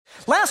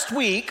Last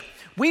week,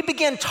 we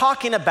began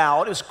talking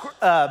about,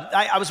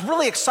 I was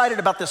really excited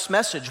about this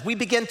message. We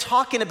began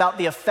talking about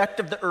the effect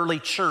of the early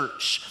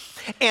church.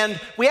 And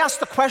we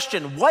asked the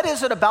question, what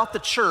is it about the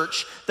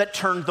church that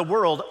turned the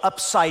world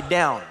upside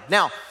down?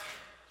 Now,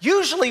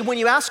 usually when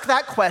you ask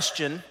that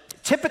question,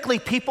 typically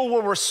people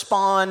will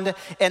respond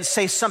and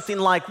say something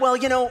like, well,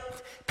 you know,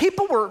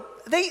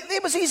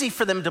 it was easy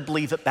for them to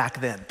believe it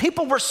back then.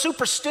 People were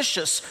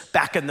superstitious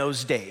back in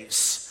those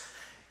days.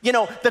 You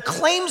know, the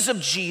claims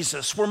of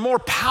Jesus were more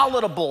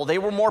palatable, they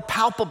were more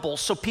palpable,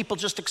 so people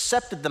just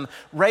accepted them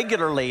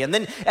regularly. And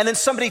then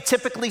somebody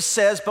typically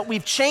says, but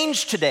we've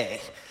changed today.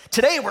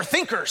 Today we're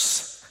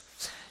thinkers.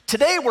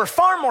 Today we're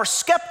far more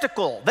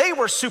skeptical. They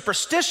were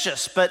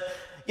superstitious, but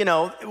you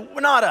know,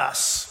 not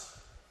us.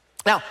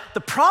 Now,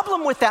 the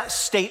problem with that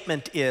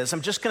statement is,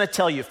 I'm just gonna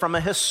tell you from a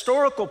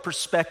historical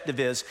perspective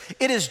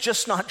it is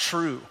just not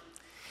true.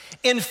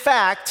 In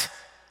fact,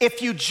 if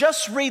you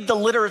just read the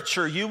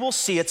literature, you will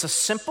see it's a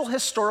simple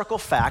historical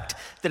fact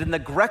that in the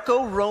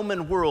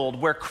Greco-Roman world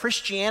where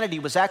Christianity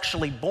was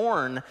actually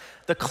born,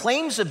 the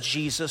claims of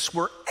Jesus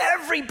were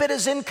every bit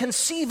as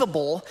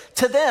inconceivable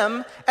to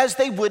them as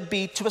they would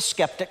be to a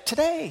skeptic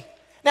today.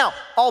 Now,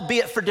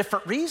 albeit for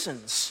different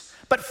reasons.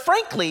 But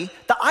frankly,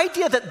 the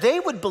idea that they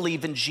would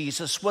believe in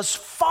Jesus was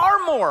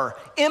far more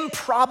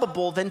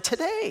improbable than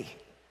today.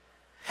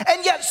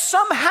 And yet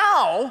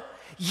somehow,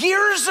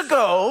 years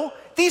ago,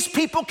 these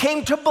people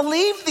came to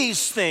believe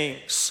these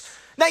things.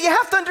 Now you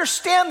have to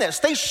understand this.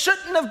 They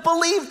shouldn't have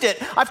believed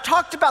it. I've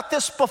talked about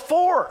this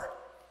before.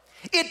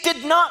 It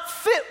did not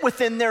fit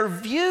within their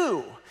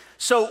view.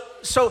 So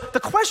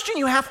the question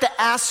you have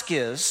to ask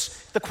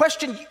is, the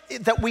question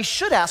that we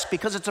should ask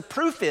because it's a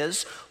proof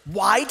is,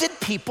 why did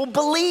people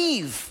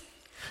believe?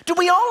 Do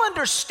we all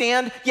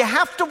understand you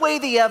have to weigh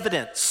the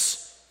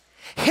evidence?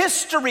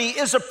 History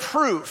is a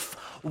proof.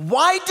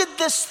 Why did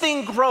this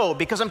thing grow?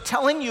 Because I'm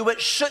telling you it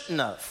shouldn't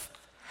have.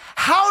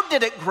 How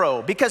did it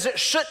grow? Because it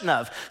shouldn't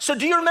have. So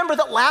do you remember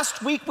that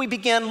last week we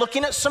began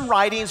looking at some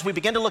writings? We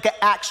began to look at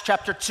Acts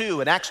chapter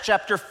 2 and Acts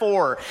chapter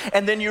 4.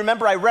 And then you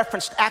remember I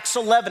referenced Acts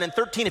 11 and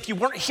 13. If you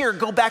weren't here,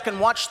 go back and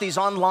watch these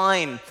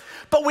online.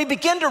 But we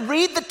began to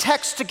read the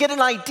text to get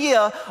an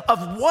idea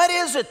of what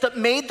is it that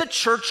made the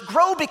church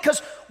grow,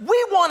 because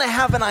we want to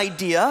have an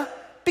idea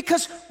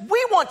because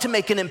we want to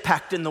make an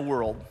impact in the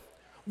world.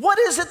 What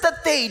is it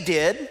that they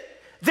did?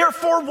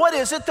 Therefore, what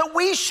is it that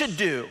we should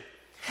do?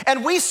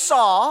 And we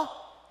saw,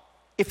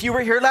 if you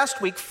were here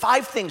last week,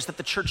 5 things that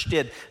the church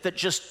did that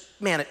just,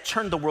 man, it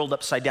turned the world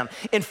upside down.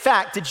 In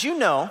fact, did you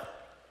know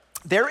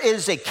there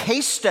is a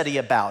case study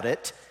about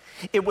it?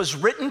 It was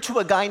written to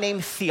a guy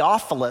named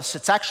Theophilus.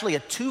 It's actually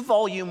a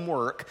 2-volume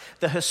work.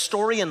 The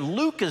historian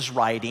Luke is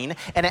writing,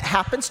 and it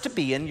happens to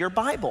be in your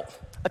Bible,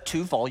 a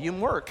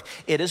 2-volume work.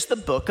 It is the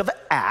book of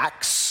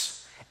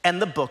Acts and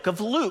the book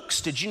of Luke.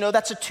 Did you know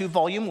that's a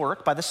 2-volume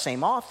work by the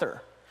same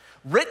author?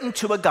 Written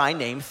to a guy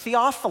named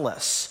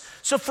Theophilus.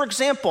 So for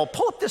example,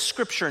 pull up this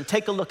scripture and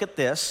take a look at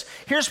this.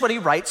 Here's what he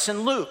writes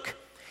in Luke.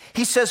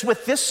 He says,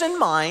 with this in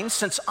mind,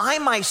 since I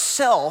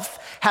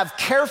myself have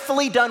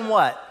carefully done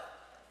what?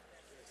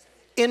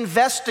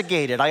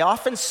 Investigated. I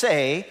often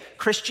say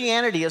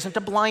Christianity isn't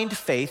a blind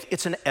faith,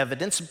 it's an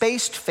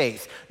evidence-based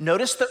faith.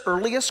 Notice the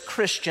earliest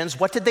Christians,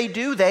 what did they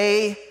do?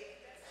 They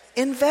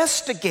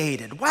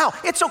investigated. Wow,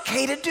 it's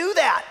okay to do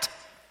that.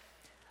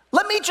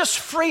 Let me just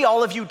free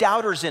all of you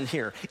doubters in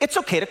here. It's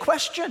okay to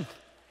question.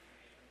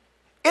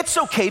 It's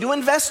okay to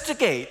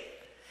investigate.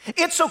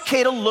 It's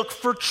okay to look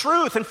for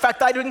truth. In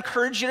fact, I'd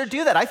encourage you to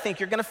do that. I think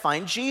you're going to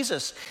find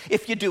Jesus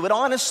if you do it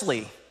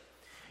honestly.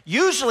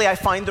 Usually I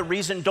find the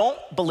reason don't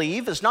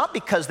believe is not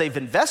because they've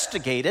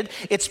investigated,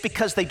 it's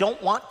because they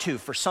don't want to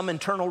for some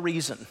internal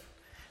reason.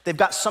 They've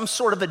got some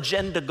sort of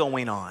agenda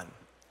going on.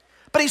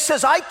 But he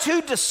says, I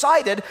too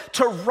decided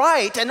to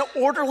write an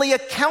orderly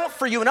account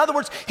for you. In other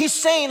words, he's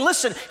saying,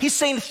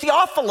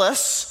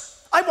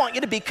 Theophilus, I want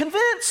you to be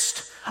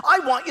convinced.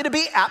 I want you to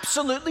be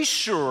absolutely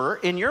sure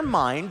in your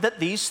mind that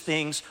these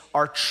things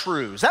are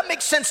true. Does that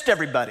make sense to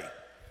everybody?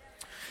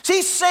 So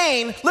he's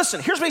saying, listen,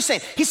 here's what he's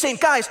saying. He's saying,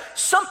 guys,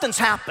 something's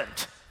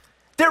happened.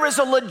 There is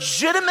a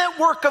legitimate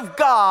work of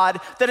God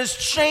that has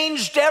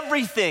changed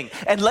everything.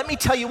 And let me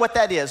tell you what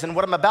that is. And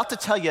what I'm about to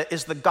tell you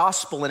is the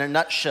gospel in a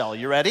nutshell.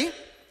 You ready?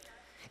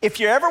 If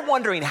you're ever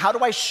wondering, how do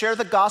I share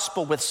the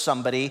gospel with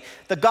somebody?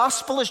 The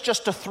gospel is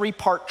just a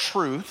 3-part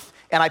truth,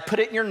 and I put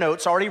it in your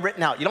notes already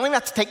written out. You don't even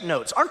have to take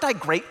notes. Aren't I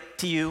great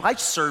to you? I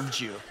served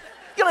you.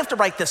 You don't have to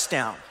write this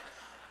down.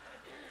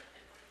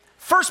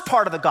 First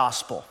part of the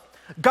gospel,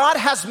 God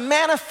has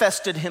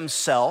manifested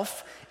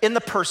himself in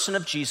the person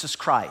of Jesus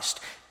Christ.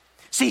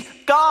 See,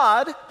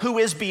 God, who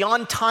is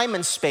beyond time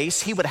and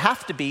space, he would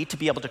have to be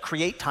able to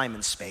create time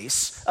and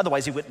space,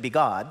 otherwise he wouldn't be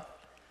God.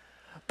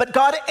 But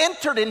God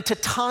entered into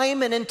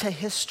time and into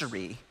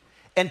history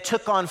and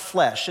took on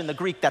flesh. In the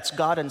Greek, that's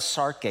God and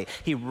sarke.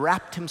 He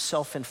wrapped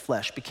himself in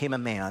flesh, became a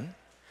man.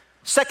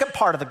 Second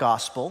part of the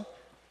gospel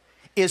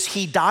is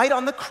he died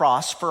on the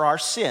cross for our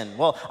sin.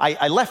 Well,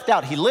 I left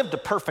out, he lived a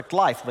perfect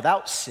life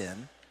without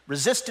sin,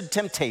 resisted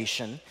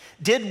temptation,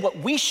 did what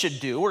we should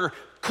do or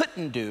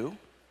couldn't do.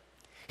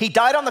 He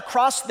died on the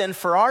cross then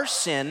for our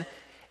sin,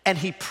 and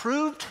he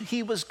proved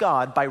he was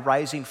God by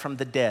rising from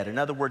the dead. In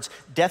other words,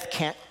 death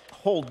can't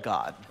hold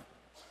God.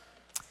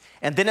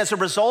 And then as a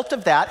result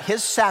of that,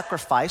 his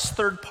sacrifice,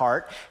 third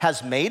part,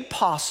 has made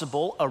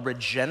possible a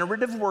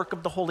regenerative work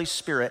of the Holy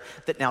Spirit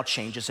that now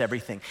changes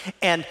everything.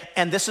 And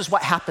this is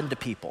what happened to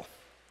people.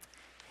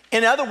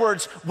 In other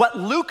words, what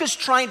Luke is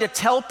trying to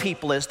tell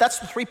people is, that's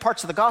the three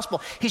parts of the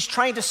gospel. He's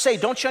trying to say,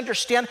 don't you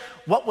understand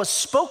what was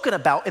spoken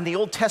about in the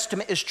Old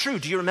Testament is true?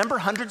 Do you remember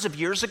hundreds of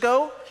years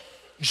ago?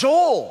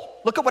 Joel,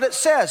 look at what it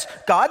says.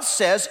 God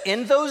says,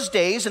 in those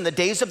days, in the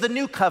days of the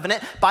new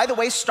covenant, by the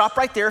way, stop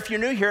right there. If you're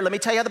new here, let me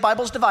tell you how the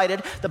Bible is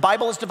divided. The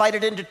Bible is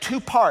divided into two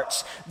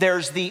parts.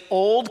 There's the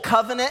old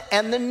covenant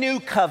and the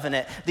new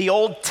covenant. The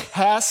Old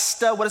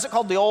what is it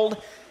called? The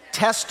Old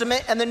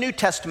Testament and the New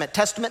Testament.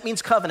 Testament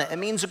means covenant. It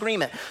means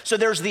agreement. So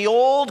there's the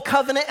old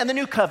covenant and the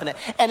new covenant.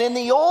 And in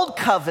the old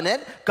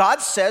covenant,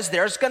 God says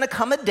there's going to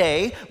come a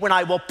day when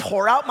I will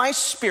pour out my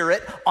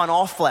spirit on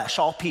all flesh,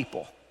 all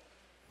people.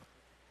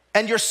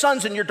 And your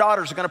sons and your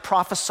daughters are going to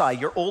prophesy.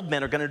 Your old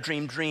men are going to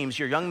dream dreams.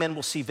 Your young men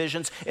will see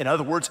visions. In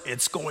other words,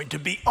 it's going to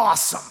be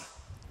awesome.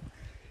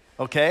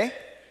 Okay?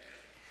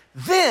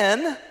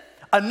 Then,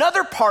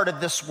 another part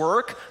of this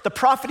work, the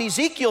prophet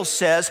Ezekiel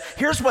says,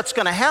 here's what's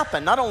going to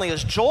happen. Not only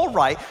is Joel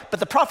right, but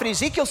the prophet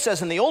Ezekiel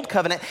says in the old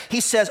covenant, he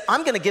says,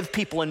 I'm going to give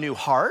people a new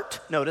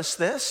heart. Notice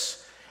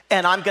this.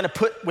 And I'm going to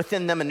put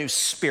within them a new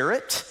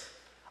spirit.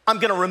 I'm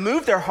going to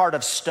remove their heart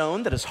of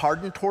stone that is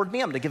hardened toward me.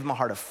 I'm going to give them a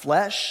heart of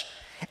flesh.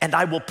 And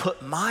I will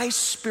put my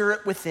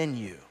spirit within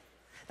you.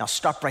 Now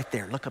stop right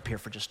there. Look up here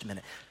for just a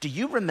minute. Do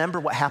you remember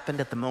what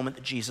happened at the moment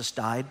that Jesus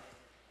died?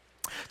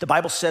 The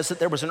Bible says that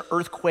there was an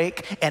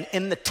earthquake, and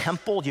in the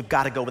temple, you've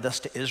got to go with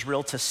us to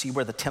Israel to see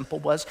where the temple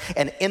was.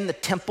 And in the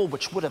temple,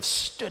 which would have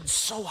stood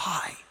so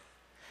high,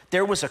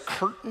 there was a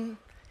curtain,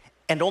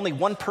 and only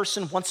one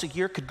person once a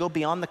year could go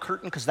beyond the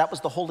curtain because that was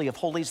the Holy of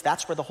Holies.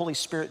 That's where the Holy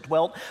Spirit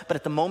dwelt. But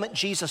at the moment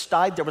Jesus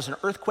died, there was an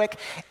earthquake,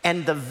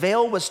 and the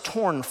veil was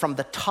torn from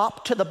the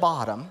top to the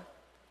bottom,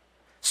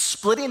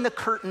 splitting the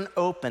curtain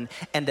open.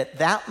 And at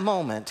that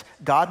moment,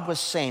 God was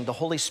saying the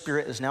Holy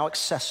Spirit is now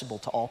accessible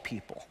to all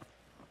people,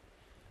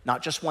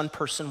 not just one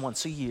person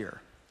once a year.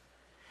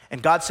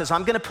 And God says,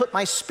 I'm going to put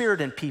my spirit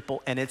in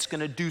people, and it's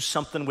going to do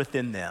something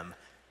within them.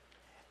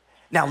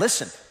 Now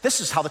listen, this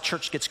is how the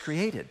church gets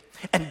created.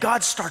 And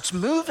God starts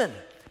moving.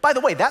 By the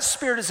way, that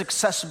spirit is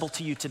accessible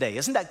to you today.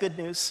 Isn't that good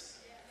news?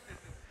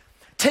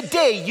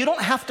 Today, you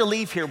don't have to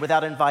leave here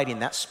without inviting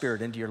that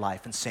spirit into your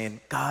life and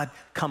saying, God,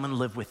 come and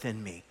live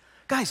within me.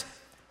 Guys,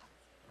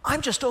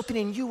 I'm just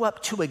opening you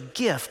up to a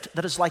gift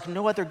that is like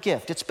no other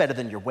gift. It's better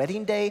than your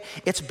wedding day.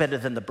 It's better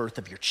than the birth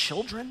of your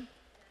children.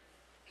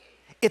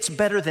 It's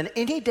better than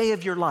any day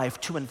of your life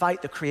to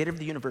invite the creator of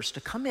the universe to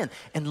come in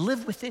and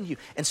live within you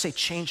and say,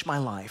 change my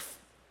life.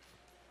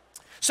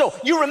 So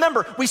you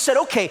remember, we said,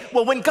 okay,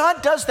 well, when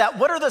God does that,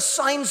 what are the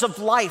signs of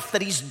life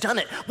that he's done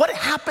it? What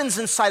happens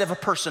inside of a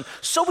person?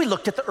 So we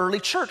looked at the early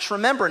church,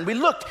 remember, and we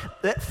looked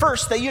at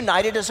first they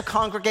united as a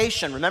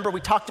congregation. Remember,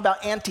 we talked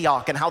about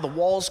Antioch and how the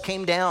walls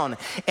came down,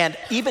 and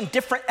even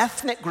different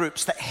ethnic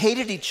groups that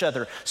hated each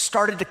other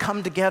started to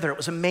come together. It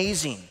was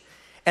amazing.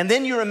 And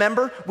then you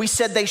remember, we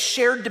said they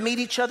shared to meet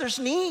each other's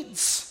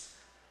needs.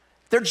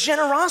 Their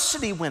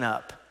generosity went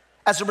up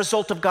as a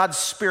result of God's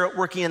Spirit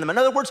working in them. In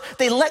other words,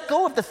 they let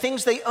go of the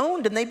things they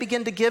owned and they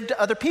began to give to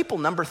other people.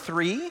 Number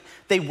 3,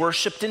 they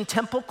worshiped in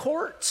temple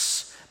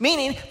courts,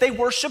 meaning they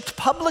worshiped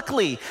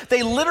publicly.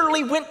 They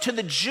literally went to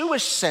the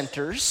Jewish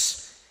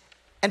centers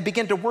and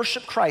began to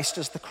worship Christ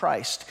as the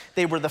Christ.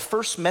 They were the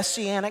first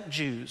Messianic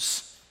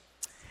Jews.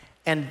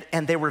 And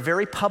they were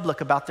very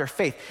public about their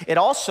faith. It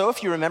also,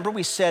 if you remember,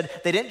 we said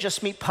they didn't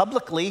just meet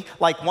publicly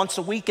like once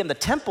a week in the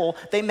temple.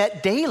 They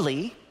met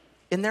daily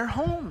in their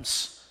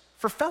homes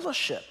for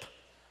fellowship.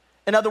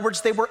 In other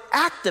words, they were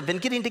active in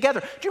getting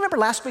together. Do you remember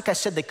last week I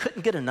said they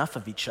couldn't get enough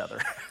of each other?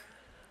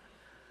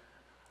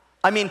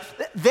 I mean,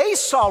 they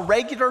saw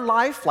regular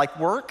life, like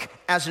work,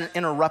 as an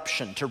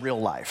interruption to real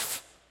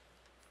life.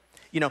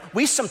 You know,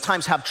 we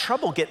sometimes have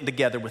trouble getting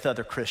together with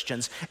other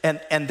Christians,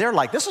 and they're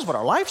like, this is what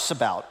our life's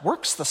about.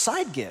 Work's the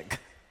side gig.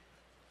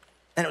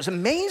 And it was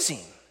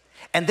amazing.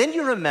 And then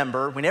you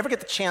remember, we never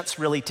get the chance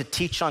really to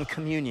teach on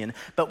communion,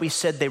 but we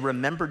said they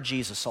remembered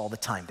Jesus all the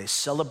time. They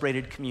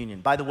celebrated communion.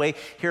 By the way,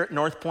 here at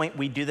North Point,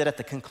 we do that at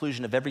the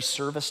conclusion of every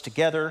service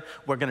together.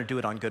 We're going to do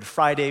it on Good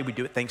Friday. We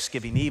do it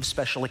Thanksgiving Eve,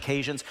 special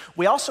occasions.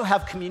 We also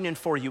have communion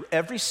for you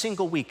every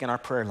single week in our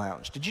prayer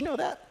lounge. Did you know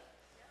that?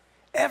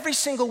 Every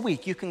single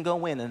week you can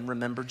go in and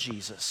remember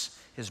Jesus,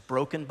 his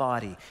broken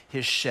body,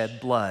 his shed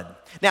blood.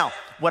 Now,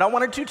 what I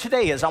want to do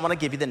today is I want to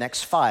give you the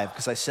next 5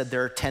 because I said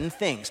there are 10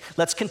 things.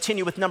 Let's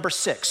continue with number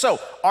 6. So,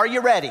 are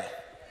you ready? Yes.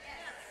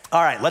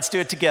 All right, let's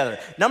do it together.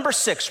 Number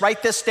 6,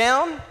 write this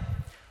down.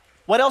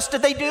 What else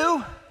did they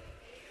do?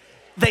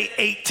 They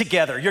ate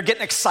together. You're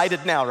getting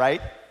excited now,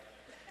 right?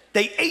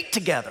 They ate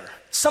together.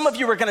 Some of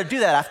you are going to do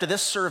that after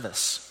this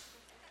service.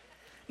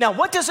 Now,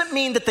 what does it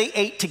mean that they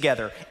ate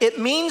together? It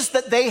means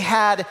that they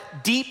had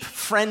deep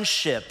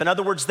friendship. In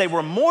other words, they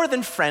were more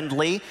than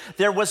friendly.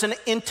 There was an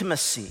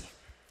intimacy.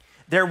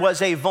 There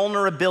was a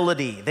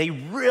vulnerability. They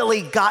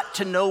really got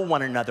to know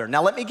one another.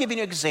 Now, let me give you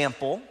an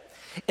example.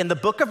 In the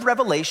book of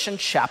Revelation,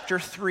 chapter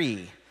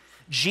 3,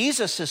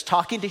 Jesus is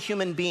talking to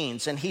human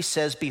beings, and he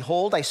says,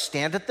 behold, I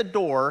stand at the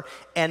door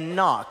and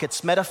knock.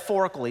 It's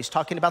metaphorical. He's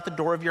talking about the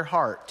door of your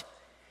heart.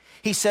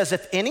 He says,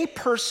 if any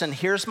person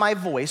hears my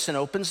voice and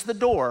opens the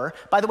door,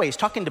 by the way, he's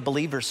talking to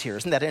believers here.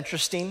 Isn't that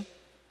interesting?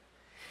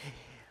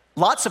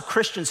 Lots of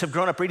Christians have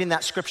grown up reading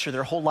that scripture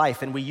their whole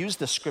life, and we use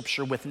this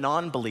scripture with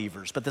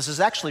non-believers, but this is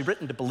actually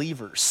written to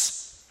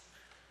believers.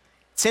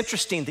 It's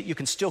interesting that you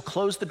can still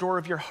close the door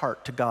of your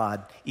heart to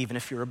God, even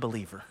if you're a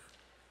believer.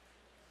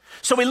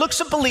 So he looks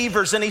at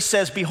believers and he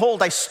says,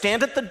 behold, I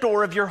stand at the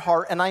door of your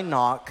heart and I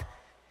knock.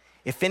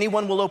 If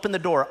anyone will open the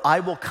door,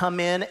 I will come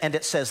in, and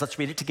it says, let's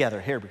read it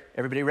together. Here,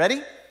 everybody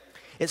ready?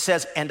 It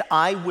says, and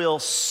I will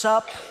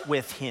sup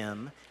with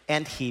him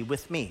and he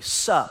with me.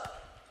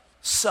 Sup,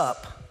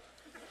 sup,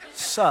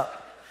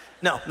 sup.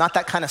 No, not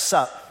that kind of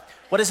sup.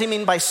 What does he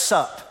mean by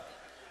sup?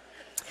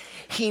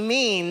 He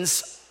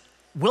means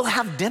we'll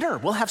have dinner,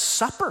 we'll have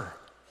supper.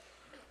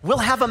 We'll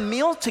have a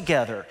meal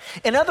together.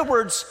 In other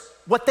words,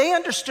 what they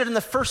understood in the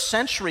first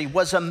century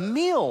was a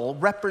meal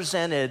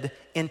represented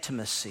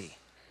intimacy,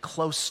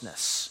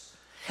 closeness.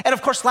 And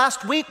of course,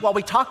 last week, while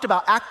we talked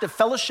about active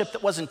fellowship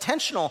that was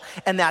intentional,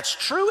 and that's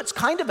true, it's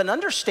kind of an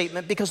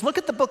understatement because look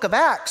at the book of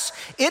Acts.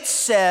 It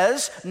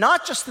says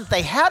not just that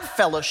they had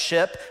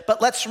fellowship, but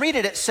let's read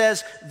it. It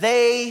says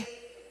they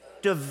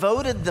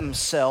devoted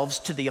themselves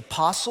to the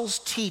apostles'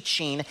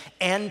 teaching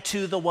and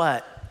to the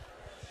what?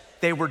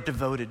 They were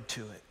devoted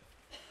to it.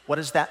 What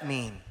does that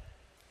mean?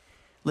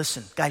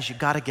 Listen, guys, you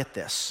got to get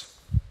this.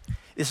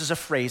 This is a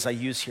phrase I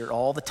use here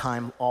all the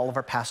time. All of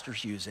our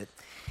pastors use it.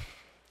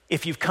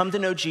 If you've come to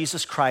know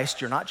Jesus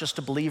Christ, you're not just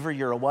a believer,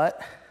 you're a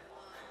what?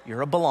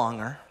 You're a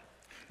belonger.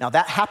 Now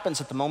that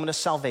happens at the moment of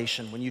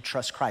salvation when you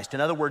trust Christ.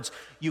 In other words,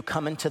 you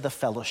come into the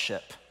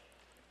fellowship.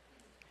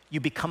 You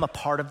become a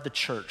part of the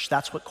church.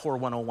 That's what Core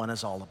 101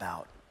 is all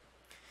about.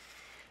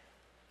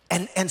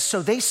 And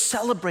so they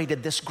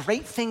celebrated this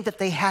great thing that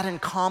they had in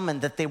common,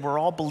 that they were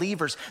all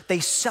believers.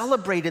 They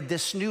celebrated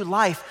this new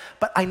life,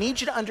 but I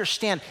need you to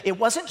understand, it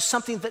wasn't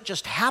something that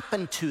just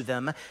happened to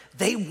them.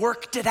 They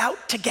worked it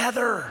out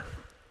together.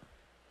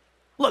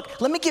 Look,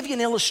 let me give you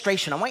an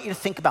illustration. I want you to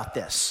think about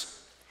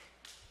this.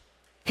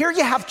 Here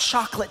you have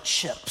chocolate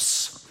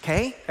chips,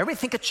 okay? Everybody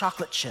think of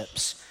chocolate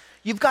chips.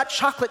 You've got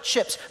chocolate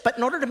chips, but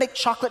in order to make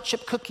chocolate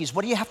chip cookies,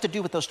 what do you have to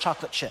do with those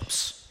chocolate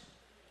chips?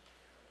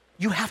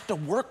 You have to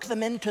work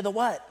them into the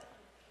what?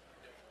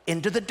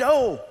 Into the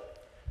dough.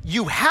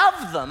 You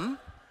have them,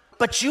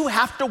 but you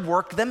have to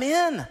work them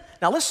in.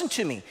 Now listen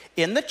to me.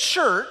 In the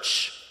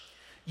church,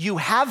 you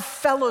have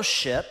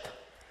fellowship,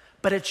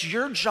 but it's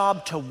your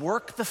job to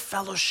work the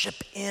fellowship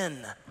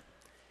in.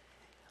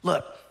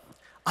 Look,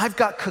 I've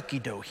got cookie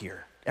dough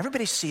here.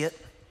 Everybody see it?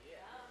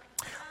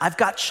 I've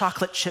got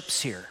chocolate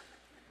chips here.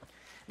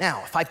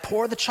 Now, if I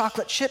pour the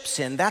chocolate chips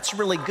in, that's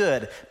really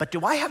good, but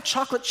do I have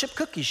chocolate chip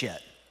cookies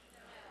yet?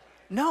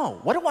 No.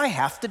 What do I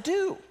have to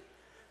do?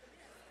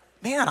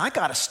 Man, I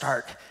got to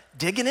start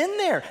digging in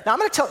there. Now, I'm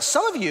going to tell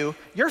some of you,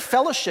 your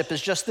fellowship is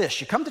just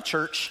this. You come to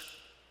church.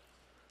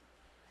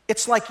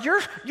 It's like you're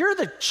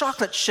the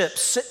chocolate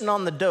chips sitting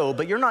on the dough,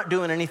 but you're not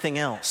doing anything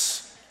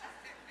else.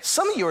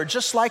 Some of you are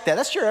just like that.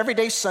 That's your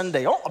everyday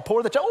Sunday. Oh, I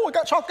pour the dough. Oh, I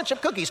got chocolate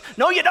chip cookies.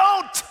 No, you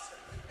don't.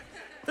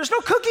 There's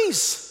no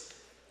cookies.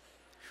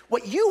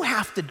 What you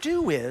have to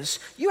do is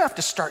you have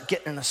to start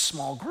getting in a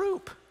small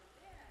group.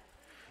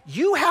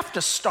 You have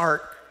to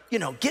start,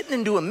 getting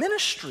into a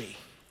ministry.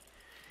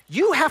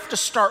 You have to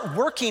start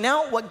working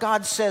out what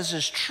God says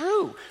is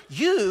true.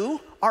 You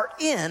are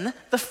in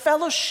the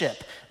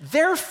fellowship.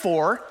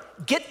 Therefore,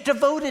 get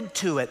devoted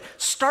to it.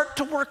 Start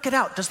to work it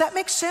out. Does that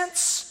make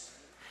sense?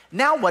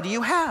 Now, what do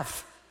you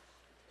have?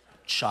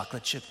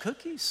 Chocolate chip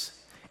cookies.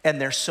 And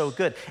they're so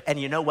good.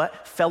 And you know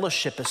what?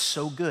 Fellowship is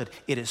so good.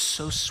 It is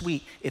so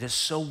sweet. It is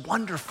so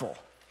wonderful.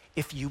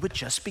 If you would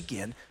just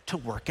begin to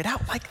work it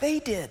out like they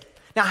did.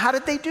 Now, how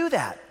did they do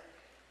that?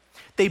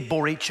 They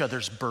bore each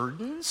other's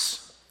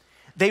burdens.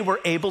 They were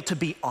able to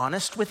be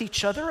honest with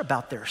each other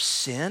about their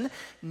sin.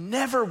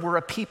 Never were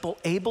a people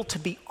able to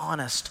be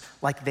honest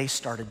like they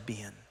started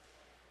being.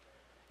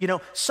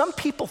 Some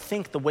people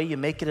think the way you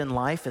make it in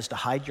life is to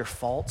hide your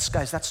faults.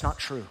 Guys, that's not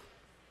true.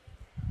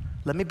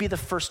 Let me be the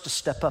first to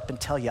step up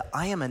and tell you,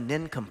 I am a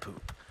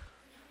nincompoop.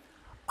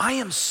 I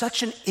am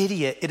such an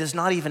idiot, it is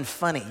not even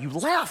funny. You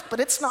laugh, but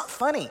it's not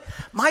funny.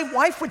 My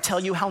wife would tell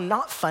you how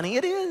not funny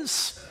it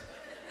is.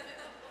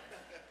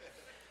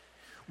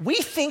 We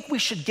think we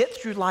should get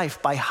through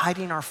life by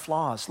hiding our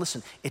flaws.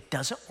 Listen, it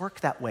doesn't work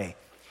that way.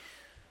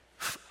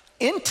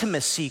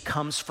 Intimacy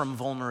comes from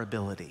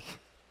vulnerability.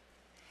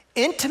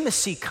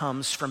 Intimacy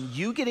comes from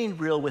you getting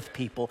real with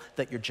people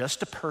that you're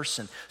just a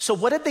person. So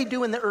what did they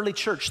do in the early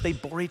church? They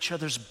bore each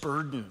other's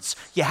burdens.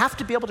 You have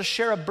to be able to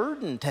share a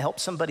burden to help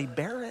somebody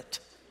bear it.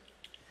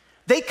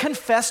 They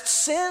confessed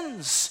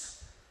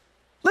sins.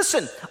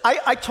 Listen,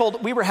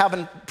 we were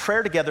having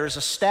prayer together as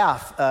a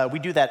staff. We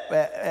do that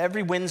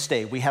every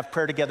Wednesday. We have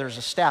prayer together as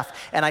a staff.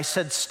 And I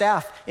said,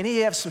 staff, any of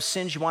you have some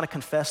sins you want to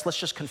confess? Let's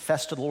just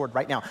confess to the Lord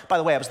right now. By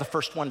the way, I was the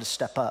first one to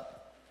step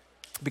up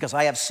because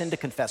I have sin to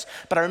confess.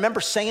 But I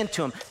remember saying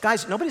to him,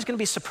 guys, nobody's going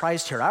to be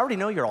surprised here. I already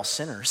know you're all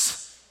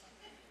sinners.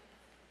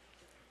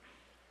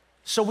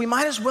 So we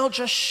might as well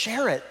just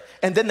share it.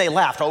 And then they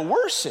laughed. Oh,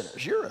 we're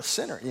sinners. You're a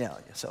sinner. Yeah,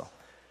 so.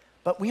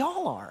 But we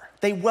all are.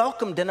 They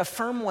welcomed and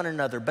affirmed one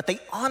another, but they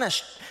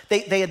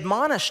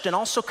admonished and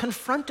also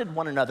confronted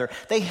one another.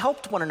 They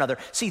helped one another.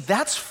 See,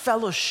 that's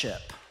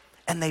fellowship,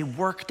 and they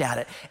worked at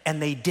it, and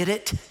they did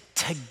it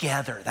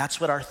together. That's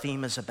what our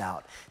theme is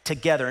about,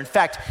 together. In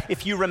fact,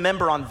 if you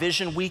remember on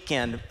Vision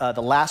Weekend,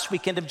 the last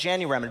weekend of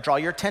January, I'm gonna draw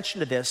your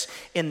attention to this.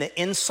 In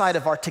the inside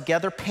of our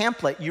Together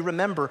pamphlet, you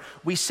remember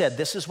we said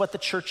this is what the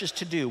church is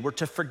to do. We're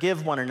to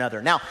forgive one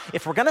another. Now,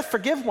 if we're gonna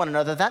forgive one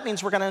another, that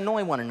means we're gonna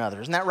annoy one another.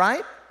 Isn't that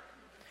right?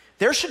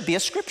 There should be a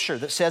scripture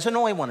that says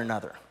annoy one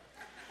another,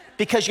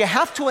 because you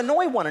have to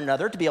annoy one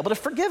another to be able to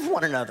forgive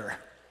one another.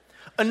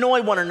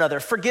 Annoy one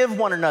another, forgive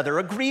one another,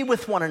 agree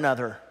with one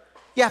another.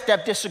 You have to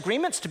have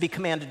disagreements to be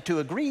commanded to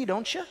agree,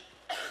 don't you?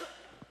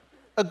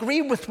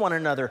 Agree with one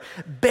another,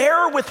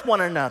 bear with one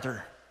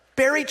another,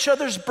 bear each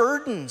other's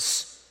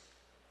burdens,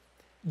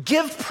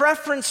 give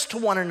preference to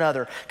one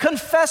another,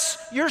 confess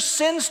your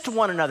sins to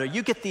one another.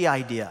 You get the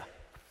idea.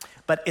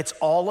 But it's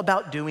all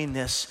about doing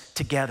this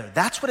together.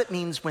 That's what it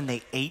means when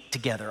they ate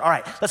together. All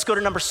right, let's go to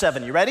number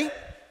 7. You ready?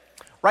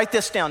 Write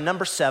this down,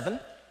 number 7.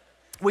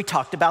 We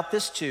talked about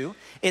this too.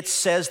 It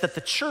says that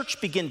the church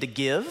began to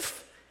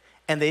give,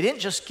 and they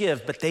didn't just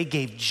give, but they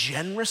gave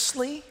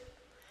generously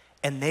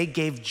and they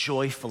gave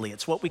joyfully.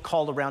 It's what we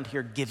call around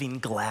here giving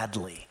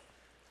gladly.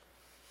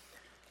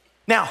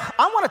 Now,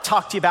 I want to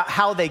talk to you about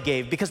how they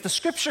gave, because the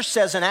scripture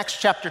says in Acts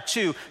chapter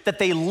 2 that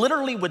they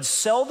literally would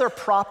sell their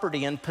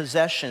property and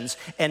possessions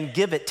and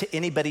give it to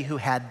anybody who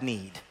had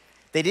need.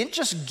 They didn't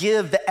just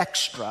give the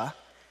extra.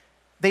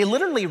 They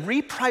literally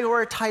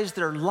reprioritized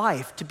their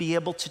life to be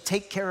able to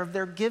take care of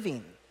their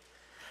giving.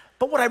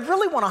 But what I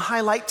really want to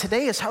highlight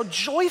today is how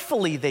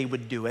joyfully they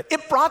would do it.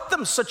 It brought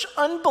them such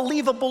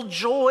unbelievable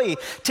joy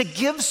to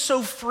give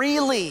so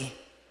freely.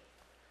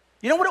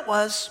 You know what it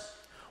was?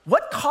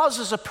 What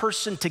causes a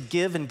person to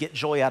give and get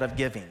joy out of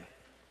giving?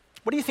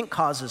 What do you think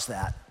causes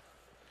that?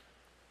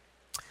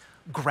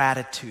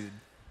 Gratitude.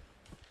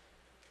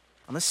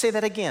 I'm going to say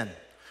that again.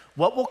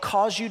 What will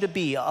cause you to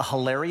be a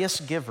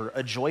hilarious giver,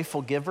 a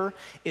joyful giver,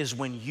 is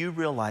when you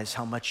realize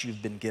how much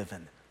you've been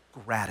given.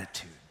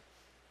 Gratitude.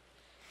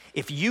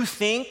 If you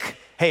think,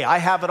 hey, I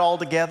have it all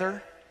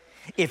together.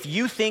 If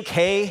you think,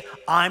 hey,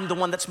 I'm the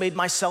one that's made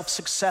myself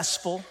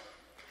successful.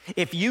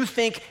 If you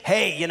think,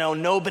 hey,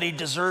 nobody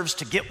deserves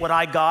to get what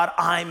I got,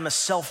 I'm a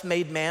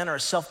self-made man or a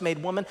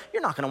self-made woman,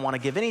 you're not going to want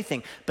to give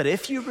anything. But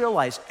if you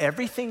realize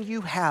everything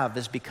you have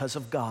is because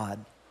of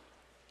God,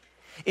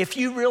 if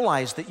you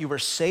realize that you were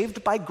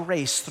saved by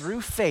grace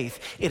through faith,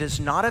 it is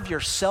not of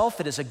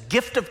yourself, it is a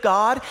gift of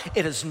God,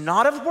 it is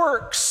not of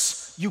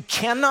works, you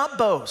cannot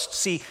boast.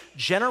 See,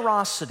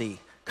 generosity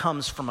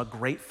comes from a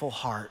grateful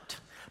heart.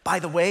 By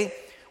the way,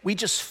 we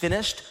just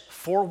finished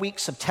 4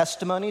 weeks of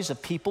testimonies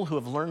of people who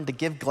have learned to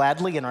give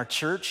gladly in our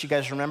church. You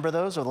guys remember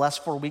those? Over the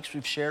last 4 weeks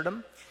we've shared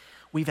them.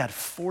 We've had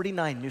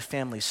 49 new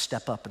families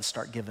step up and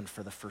start giving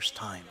for the first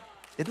time.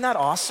 Isn't that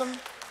awesome?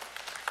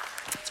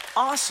 It's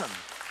awesome.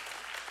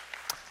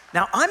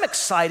 Now I'm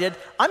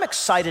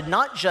excited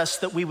not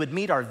just that we would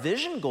meet our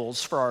vision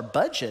goals for our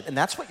budget, and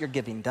that's what your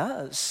giving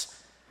does.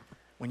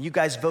 When you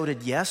guys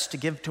voted yes to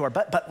give to our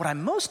budget, but what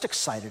I'm most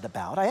excited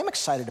about, I am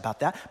excited about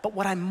that, but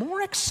what I'm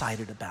more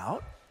excited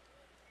about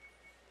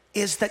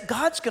is that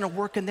God's gonna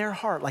work in their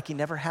heart like he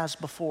never has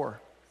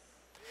before.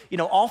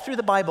 All through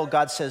the Bible,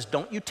 God says,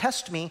 don't you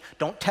test me.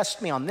 Don't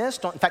test me on this.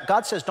 In fact,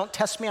 God says, don't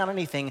test me on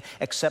anything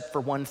except for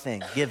one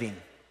thing, giving.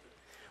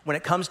 When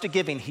it comes to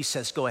giving, he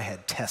says, go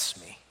ahead, test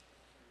me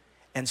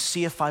and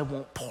see if I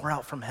won't pour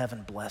out from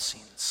heaven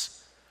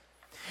blessings.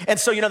 And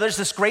so, there's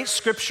this great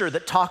scripture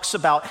that talks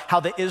about how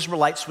the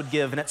Israelites would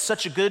give, and it's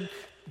such a good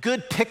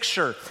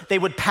picture. They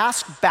would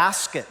pass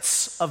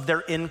baskets of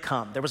their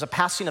income. There was a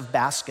passing of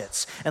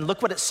baskets. And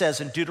look what it says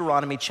in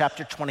Deuteronomy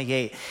chapter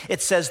 28.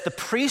 It says, the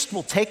priest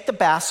will take the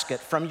basket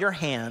from your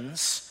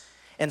hands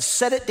and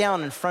set it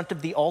down in front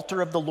of the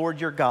altar of the Lord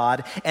your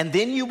God, and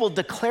then you will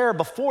declare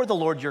before the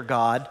Lord your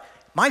God,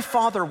 my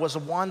father was a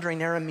wandering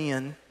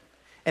Aramean,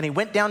 and he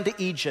went down to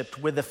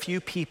Egypt with a few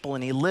people,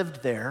 and he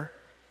lived there,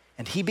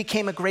 and he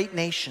became a great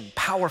nation,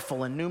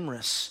 powerful and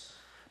numerous.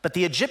 But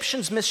the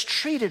Egyptians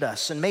mistreated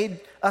us and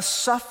made us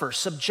suffer,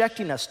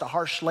 subjecting us to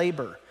harsh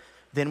labor.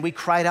 Then we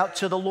cried out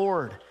to the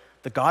Lord,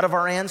 the God of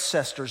our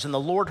ancestors, and the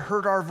Lord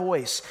heard our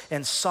voice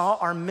and saw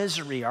our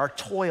misery, our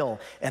toil,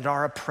 and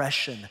our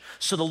oppression.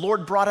 So the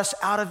Lord brought us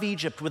out of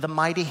Egypt with a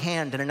mighty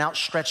hand and an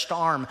outstretched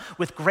arm,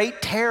 with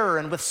great terror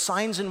and with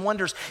signs and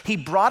wonders. He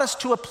brought us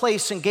to a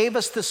place and gave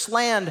us this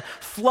land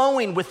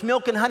flowing with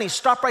milk and honey.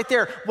 Stop right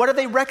there. What are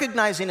they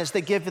recognizing as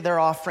they give their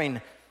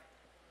offering?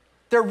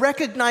 They're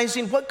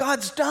recognizing what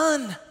God's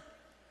done.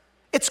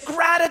 It's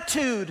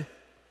gratitude.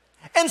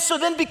 And so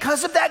then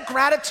because of that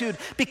gratitude,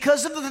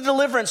 because of the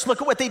deliverance,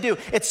 look at what they do.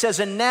 It says,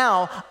 and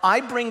now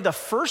I bring the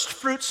first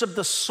fruits of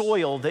the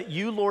soil that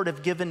you, Lord,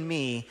 have given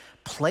me.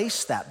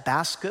 Place that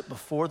basket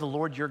before the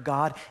Lord your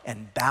God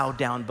and bow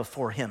down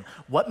before him.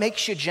 What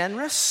makes you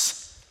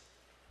generous?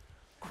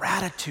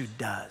 Gratitude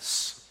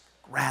does.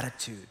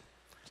 Gratitude.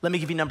 Let me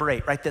give you number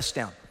 8. Write this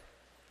down.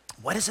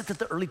 What is it that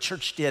the early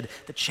church did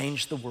that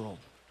changed the world?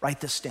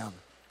 Write this down,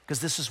 because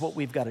this is what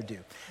we've got to do.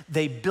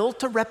 They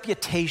built a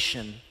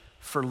reputation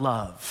for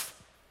love.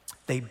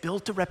 They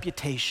built a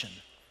reputation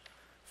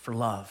for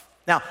love.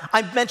 Now,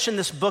 I've mentioned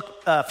this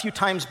book a few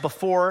times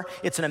before.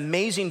 It's an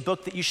amazing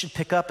book that you should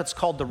pick up. It's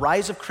called The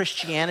Rise of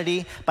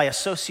Christianity by a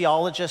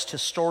sociologist,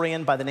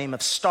 historian by the name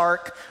of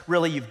Stark.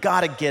 Really, you've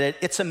got to get it.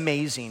 It's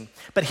amazing.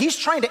 But he's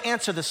trying to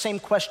answer the same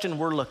question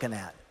we're looking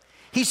at.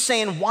 He's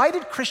saying, why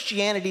did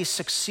Christianity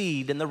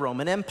succeed in the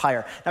Roman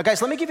Empire? Now,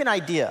 guys, let me give you an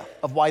idea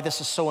of why this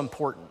is so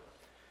important.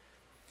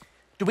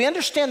 Do we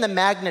understand the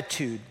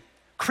magnitude?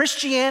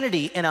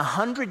 Christianity in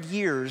 100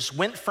 years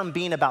went from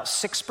being about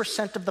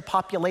 6% of the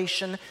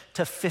population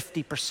to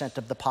 50%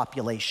 of the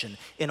population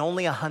in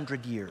only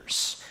 100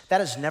 years. That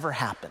has never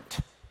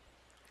happened.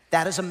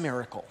 That is a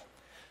miracle.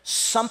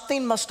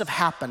 Something must have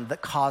happened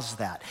that caused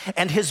that.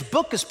 And his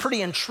book is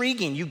pretty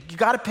intriguing. You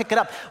got to pick it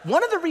up.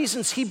 One of the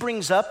reasons he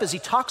brings up is he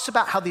talks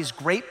about how these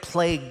great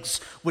plagues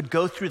would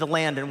go through the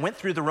land and went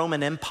through the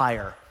Roman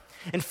Empire.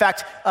 In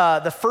fact,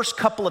 the first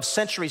couple of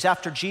centuries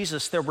after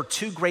Jesus, there were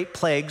 2 great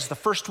plagues. The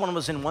first one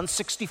was in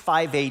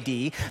 165 AD.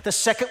 The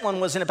second one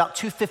was in about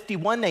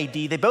 251 AD.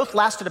 They both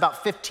lasted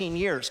about 15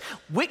 years.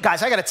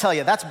 Guys, I got to tell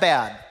you, that's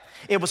bad.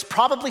 It was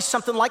probably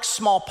something like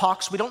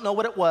smallpox. We don't know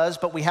what it was,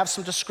 but we have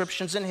some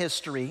descriptions in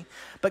history.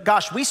 But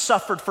gosh, we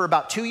suffered for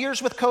about 2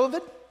 years with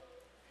COVID.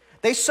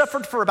 They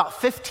suffered for about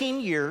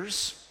 15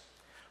 years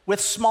with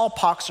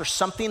smallpox or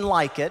something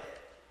like it.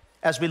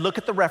 As we look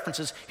at the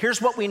references,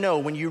 here's what we know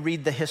when you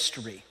read the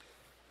history.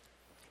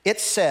 It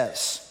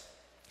says,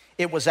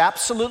 it was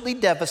absolutely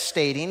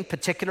devastating,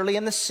 particularly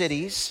in the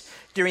cities.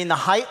 During the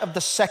height of the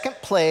second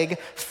plague,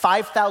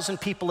 5,000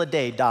 people a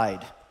day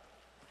died.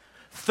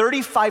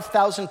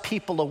 35,000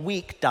 people a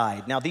week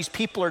died. Now, these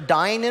people are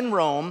dying in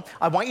Rome.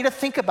 I want you to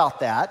think about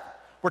that.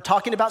 We're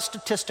talking about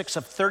statistics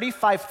of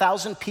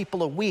 35,000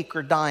 people a week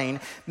are dying,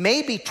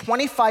 maybe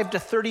 25 to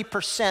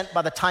 30%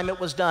 by the time it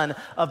was done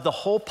of the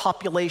whole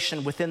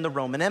population within the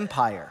Roman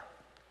Empire.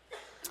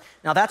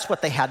 Now, that's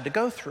what they had to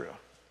go through.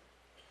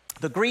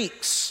 The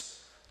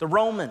Greeks, the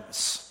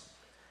Romans,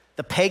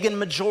 the pagan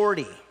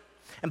majority.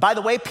 And by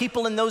the way,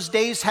 people in those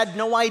days had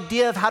no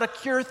idea of how to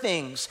cure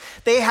things.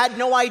 They had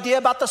no idea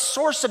about the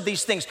source of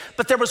these things.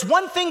 But there was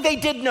one thing they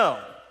did know.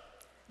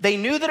 They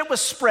knew that it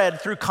was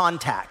spread through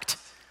contact.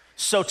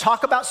 So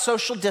talk about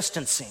social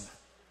distancing.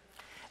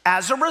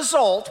 As a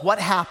result, what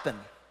happened?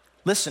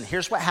 Listen,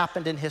 here's what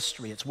happened in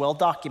history. It's well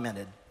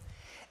documented.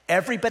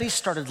 Everybody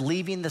started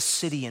leaving the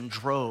city in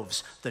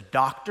droves. The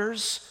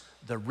doctors,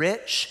 the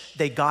rich,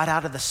 they got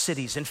out of the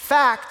cities. In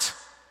fact,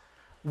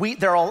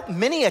 there are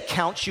many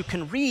accounts you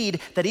can read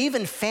that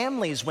even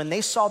families, when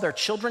they saw their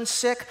children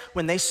sick,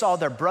 when they saw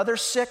their brother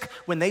sick,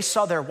 when they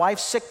saw their wife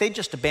sick, they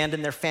just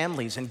abandoned their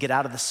families and get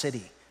out of the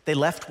city. They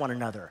left one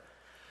another.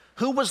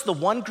 Who was the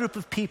one group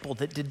of people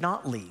that did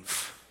not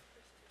leave?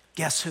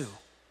 Guess who?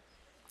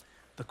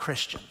 The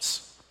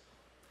Christians.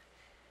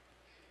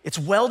 It's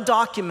well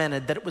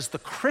documented that it was the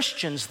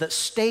Christians that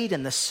stayed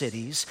in the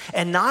cities,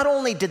 and not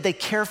only did they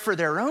care for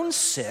their own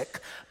sick,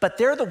 but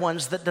they're the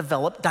ones that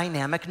developed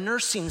dynamic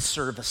nursing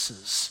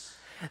services.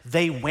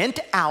 They went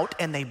out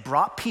and they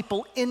brought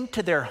people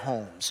into their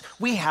homes.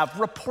 We have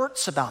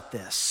reports about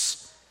this.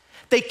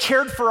 They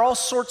cared for all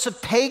sorts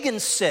of pagan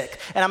sick.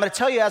 And I'm going to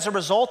tell you, as a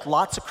result,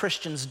 lots of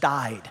Christians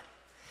died.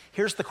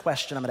 Here's the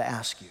question I'm going to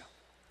ask you.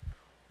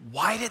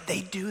 Why did they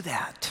do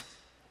that?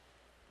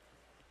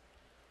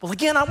 Well,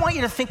 again, I want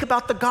you to think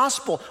about the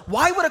gospel.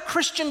 Why would a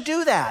Christian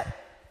do that?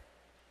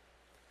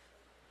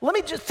 Let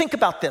me just think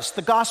about this,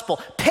 the gospel.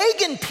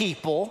 Pagan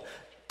people,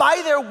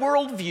 by their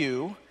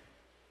worldview,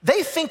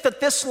 they think that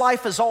this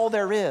life is all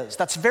there is.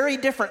 That's very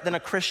different than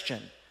a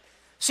Christian.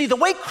 See, the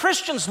way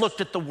Christians looked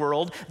at the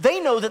world,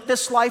 they know that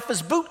this life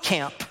is boot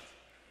camp.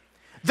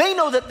 They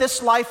know that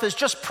this life is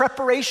just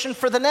preparation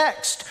for the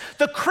next.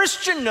 The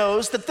Christian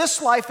knows that this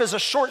life is a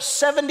short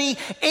 70,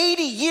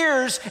 80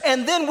 years,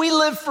 and then we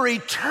live for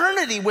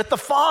eternity with the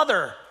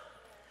Father.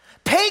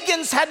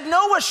 Pagans had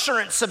no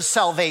assurance of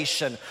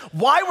salvation.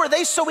 Why were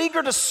they so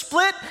eager to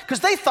split? Because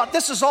they thought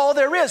this is all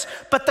there is.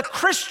 But the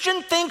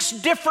Christian thinks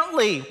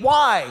differently.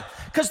 Why?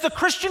 Because the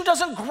Christian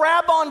doesn't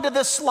grab onto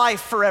this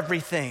life for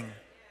everything.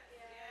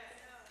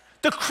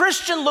 The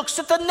Christian looks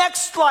at the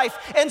next life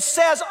and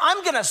says,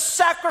 I'm going to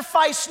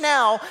sacrifice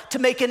now to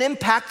make an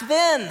impact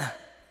then.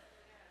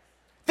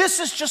 This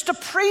is just a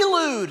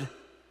prelude.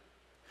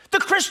 The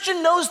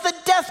Christian knows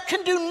that death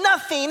can do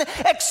nothing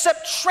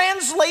except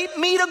translate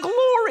me to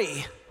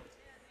glory.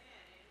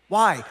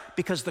 Why?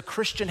 Because the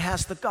Christian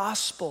has the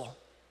gospel.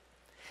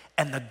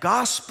 And the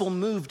gospel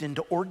moved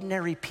into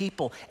ordinary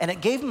people, and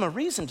it gave them a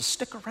reason to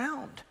stick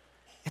around.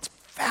 It's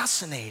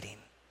fascinating.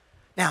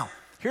 Now,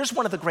 here's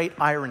one of the great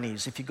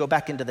ironies. If you go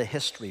back into the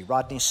history,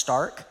 Rodney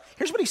Stark,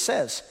 here's what he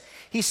says.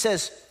 He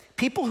says,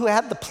 people who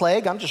had the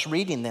plague, I'm just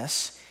reading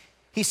this,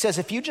 he says,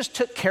 if you just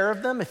took care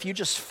of them, if you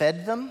just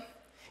fed them,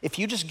 if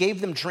you just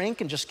gave them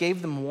drink and just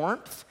gave them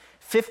warmth,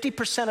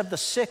 50% of the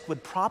sick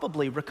would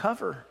probably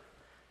recover.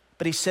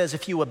 But he says,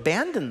 if you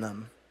abandon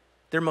them,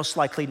 they're most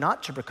likely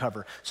not to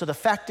recover. So the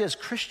fact is,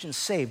 Christians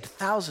saved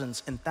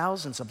thousands and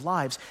thousands of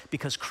lives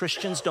because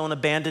Christians don't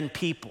abandon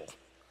people.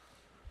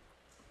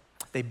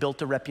 They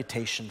built a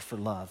reputation for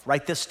love.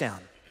 Write this down.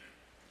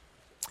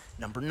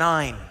 Number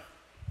 9,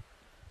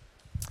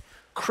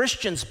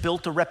 Christians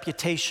built a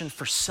reputation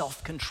for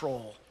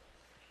self-control.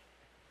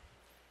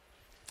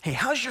 Hey,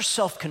 how's your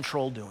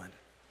self-control doing?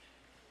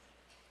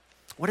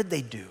 What did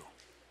they do?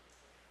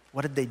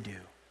 What did they do?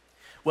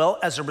 Well,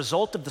 as a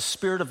result of the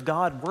Spirit of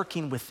God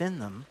working within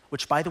them,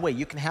 which, by the way,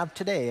 you can have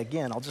today,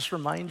 again, I'll just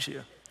remind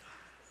you.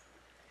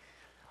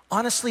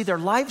 Honestly, their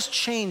lives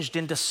changed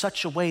into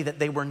such a way that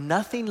they were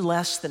nothing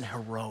less than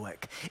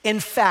heroic. In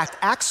fact,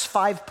 Acts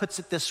 5 puts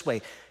it this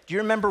way. Do you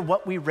remember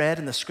what we read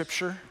in the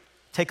scripture?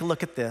 Take a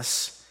look at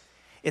this.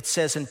 It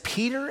says, and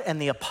Peter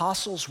and the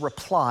apostles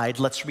replied,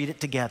 let's read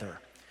it together.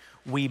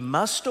 We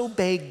must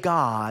obey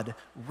God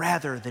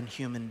rather than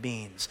human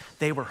beings.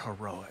 They were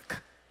heroic.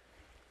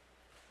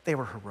 They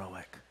were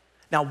heroic.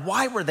 Now,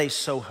 why were they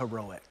so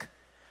heroic?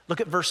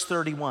 Look at verse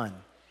 31.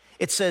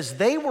 It says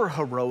they were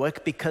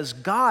heroic because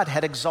God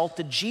had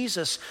exalted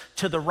Jesus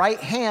to the right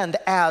hand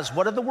as,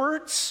 what are the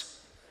words?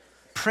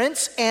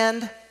 Prince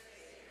and,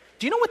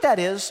 do you know what that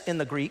is in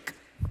the Greek?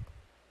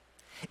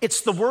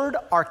 It's the word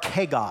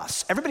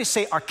archegos. Everybody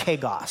say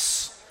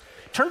archegos.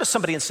 Turn to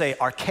somebody and say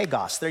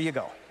archegos. There you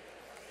go.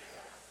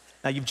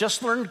 Now, you've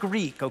just learned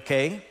Greek,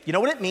 okay? You know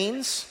what it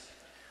means?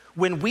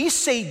 When we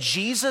say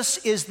Jesus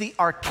is the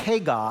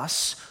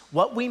archegos,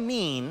 what we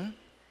mean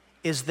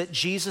is that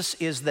Jesus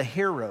is the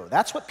hero.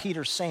 That's what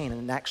Peter's saying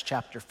in Acts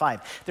chapter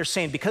 5. They're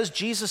saying because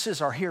Jesus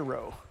is our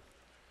hero,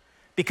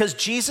 because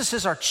Jesus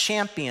is our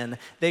champion,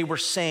 they were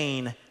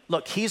saying,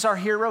 look, he's our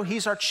hero,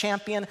 he's our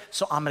champion,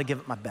 so I'm gonna give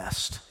it my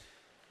best.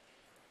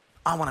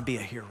 I wanna be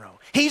a hero.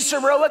 He's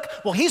heroic,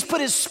 well, he's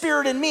put his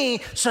spirit in me,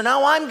 so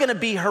now I'm gonna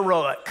be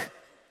heroic.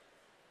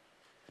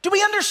 Do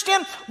we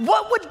understand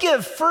what would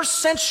give first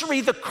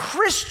century the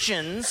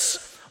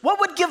Christians, what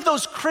would give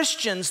those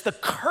Christians the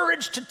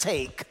courage to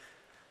take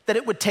that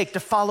it would take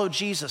to follow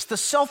Jesus? The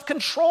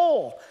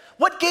self-control.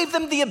 What gave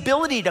them the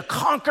ability to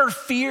conquer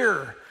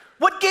fear?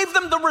 What gave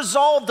them the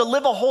resolve to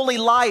live a holy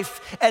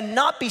life and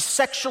not be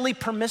sexually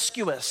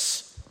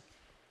promiscuous?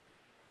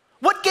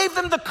 What gave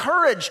them the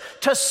courage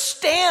to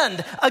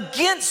stand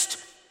against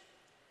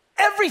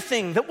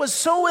everything that was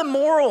so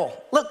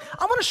immoral? Look,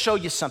 I want to show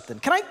you something.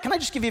 Can I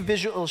just give you a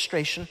visual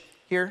illustration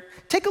here?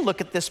 Take a look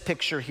at this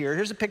picture here.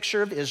 Here's a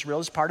picture of Israel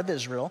as part of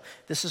Israel.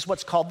 This is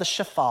what's called the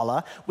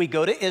Shephelah. We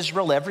go to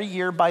Israel every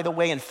year, by the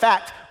way. In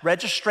fact,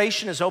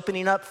 registration is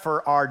opening up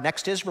for our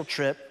next Israel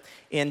trip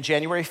in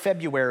January,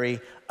 February.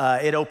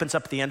 It opens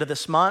up at the end of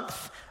this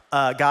month.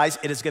 Guys,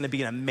 it is going to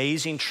be an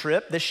amazing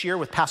trip this year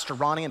with Pastor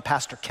Ronnie and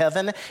Pastor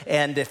Kevin.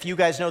 And if you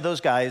guys know those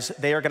guys,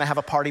 they are going to have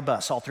a party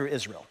bus all through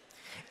Israel.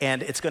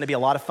 And it's going to be a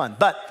lot of fun.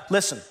 But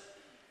listen,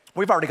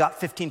 we've already got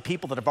 15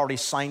 people that have already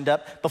signed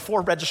up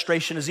before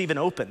registration is even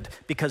opened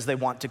because they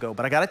want to go.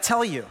 But I got to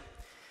tell you,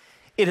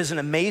 it is an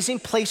amazing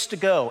place to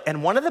go.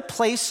 And one of the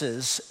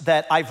places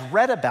that I've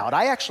read about,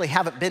 I actually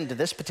haven't been to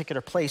this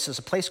particular place, is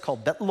a place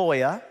called Bet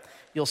Loya.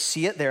 You'll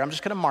see it there. I'm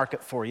just going to mark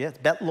it for you. It's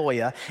Bet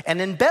Loya. And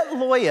in Bet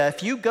Loya,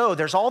 if you go,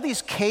 there's all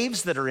these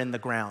caves that are in the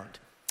ground.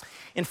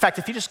 In fact,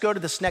 if you just go to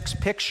this next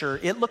picture,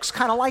 it looks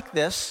kind of like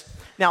this.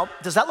 Now,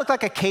 does that look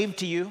like a cave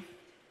to you?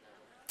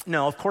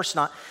 No, of course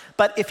not.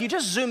 But if you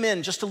just zoom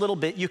in just a little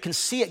bit, you can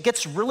see it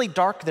gets really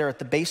dark there at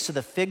the base of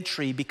the fig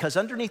tree because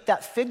underneath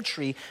that fig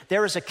tree,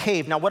 there is a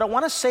cave. Now, what I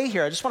want to say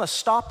here, I just want to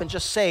stop and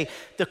just say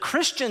the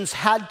Christians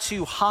had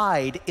to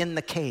hide in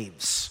the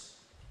caves.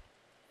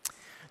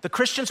 The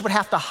Christians would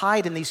have to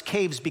hide in these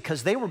caves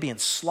because they were being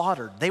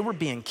slaughtered. They were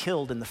being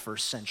killed in the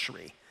first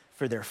century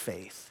for their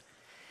faith.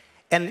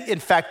 And in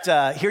fact,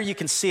 here you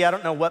can see, I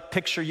don't know what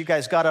picture you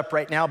guys got up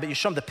right now, but you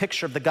show them the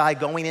picture of the guy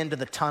going into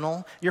the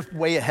tunnel. You're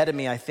way ahead of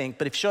me, I think.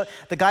 But if you show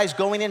the guy's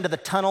going into the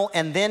tunnel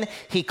and then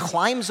he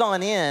climbs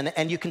on in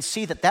and you can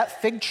see that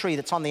that fig tree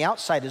that's on the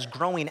outside is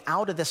growing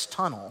out of this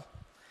tunnel.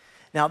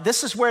 Now,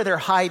 this is where they're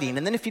hiding.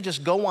 And then if you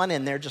just go on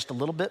in there just a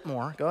little bit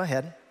more, go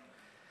ahead.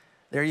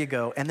 There you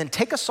go. And then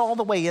take us all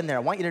the way in there.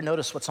 I want you to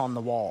notice what's on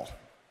the wall.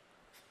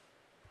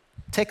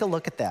 Take a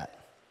look at that.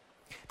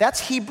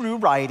 That's Hebrew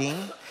writing.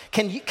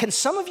 Can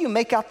some of you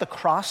make out the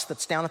cross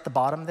that's down at the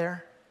bottom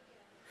there?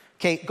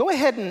 Okay, go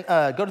ahead and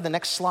go to the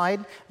next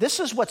slide. This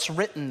is what's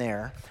written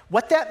there.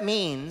 What that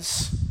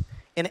means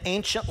in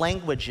ancient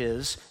language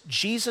is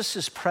Jesus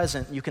is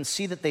present. You can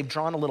see that they've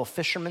drawn a little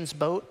fisherman's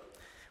boat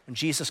when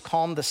Jesus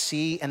calmed the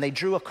sea, and they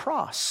drew a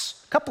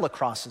cross, a couple of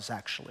crosses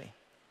actually.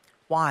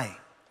 Why?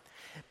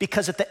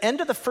 Because at the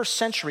end of the first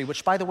century,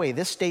 which by the way,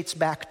 this dates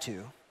back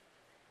to,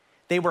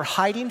 they were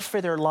hiding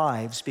for their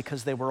lives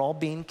because they were all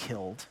being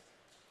killed.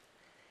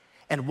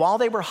 And while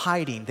they were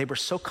hiding, they were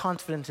so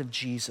confident of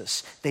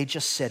Jesus, they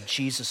just said,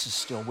 Jesus is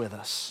still with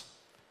us.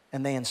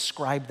 And they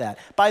inscribed that.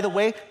 By the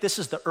way, this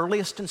is the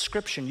earliest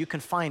inscription you can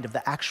find of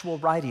the actual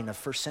writing of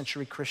first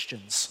century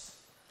Christians.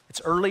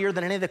 It's earlier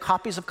than any of the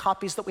copies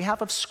that we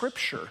have of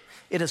Scripture.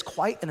 It is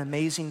quite an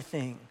amazing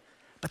thing.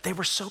 But they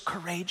were so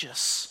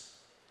courageous.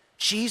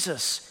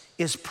 Jesus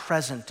is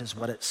present, is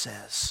what it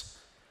says,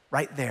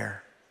 right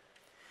there.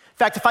 In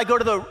fact, if I go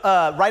to the,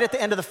 right at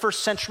the end of the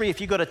first century, if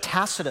you go to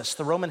Tacitus,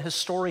 the Roman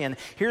historian,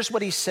 here's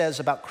what he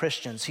says about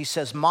Christians. He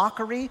says,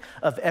 mockery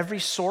of every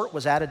sort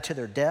was added to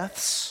their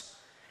deaths.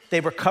 They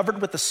were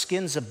covered with the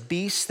skins of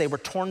beasts. They were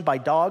torn by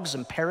dogs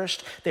and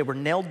perished. They were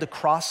nailed to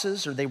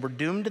crosses, or they were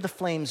doomed to the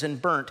flames and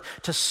burnt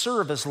to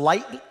serve as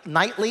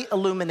nightly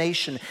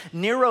illumination.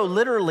 Nero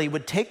literally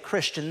would take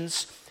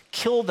Christians,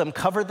 kill them,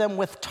 cover them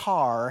with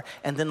tar,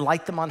 and then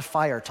light them on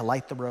fire to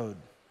light the road.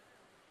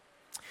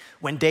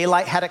 When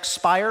daylight had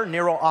expired,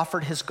 Nero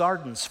offered his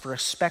gardens for a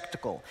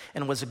spectacle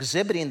and was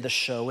exhibiting the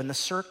show in the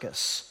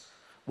circus.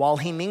 While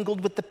he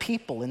mingled with the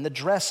people in the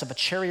dress of a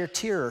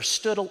charioteer or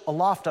stood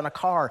aloft on a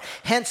car.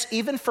 Hence,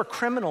 even for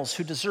criminals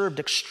who deserved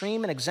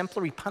extreme and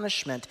exemplary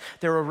punishment,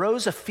 there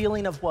arose a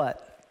feeling of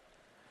what?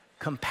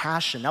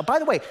 Compassion. Now, by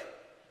the way,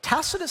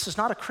 Tacitus is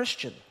not a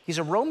Christian. He's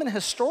a Roman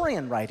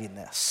historian writing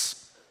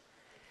this.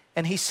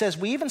 And he says,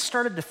 we even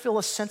started to feel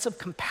a sense of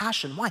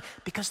compassion. Why?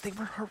 Because they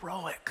were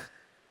heroic.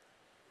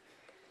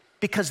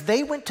 Because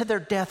they went to their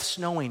deaths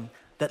knowing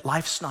that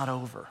life's not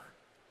over.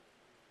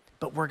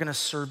 But we're gonna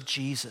serve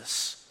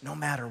Jesus no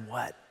matter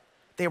what.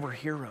 They were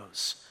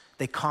heroes.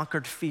 They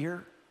conquered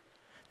fear.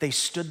 They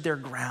stood their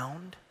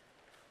ground.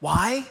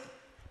 Why?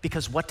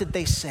 Because what did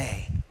they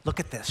say? Look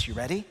at this, you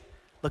ready?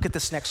 Look at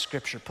this next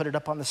scripture, put it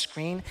up on the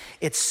screen.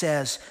 It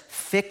says,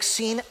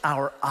 fixing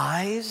our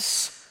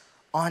eyes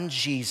on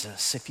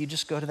Jesus. If you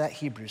just go to that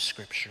Hebrew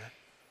scripture.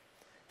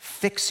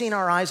 Fixing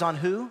our eyes on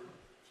who?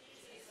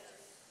 Jesus.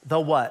 The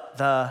what?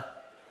 The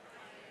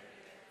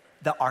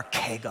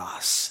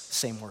archegos,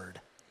 same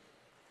word.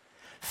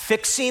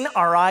 Fixing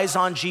our eyes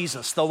on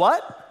Jesus. The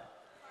what?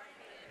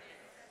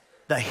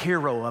 The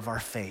hero of our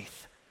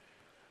faith.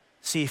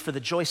 See, for the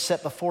joy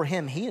set before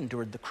him, he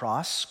endured the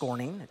cross,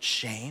 scorning its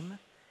shame,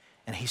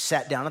 and he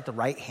sat down at the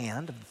right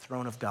hand of the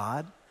throne of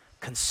God.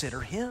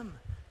 Consider him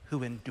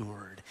who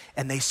endured.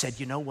 And they said,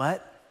 you know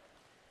what?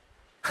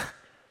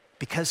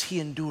 Because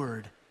he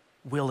endured,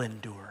 we'll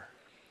endure.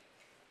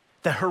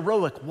 The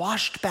heroic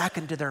washed back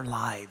into their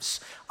lives.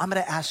 I'm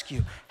gonna ask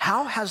you,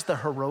 how has the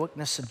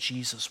heroicness of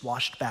Jesus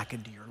washed back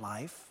into your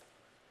life?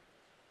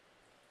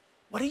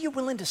 What are you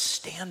willing to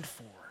stand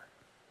for?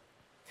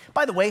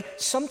 By the way,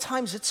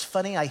 sometimes it's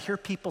funny, I hear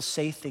people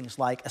say things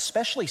like,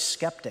 especially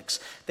skeptics,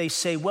 they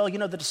say, well, you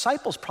know, the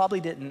disciples probably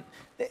didn't,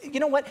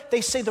 you know what?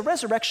 They say the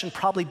resurrection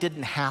probably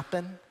didn't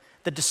happen.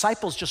 The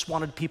disciples just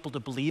wanted people to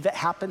believe it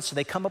happened, so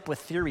they come up with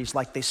theories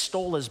like they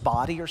stole his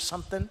body or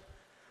something.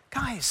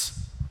 Guys,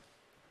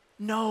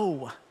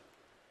 no,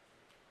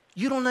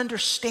 you don't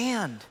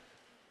understand.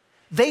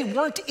 They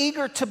weren't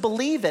eager to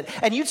believe it.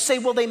 And you'd say,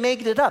 well, they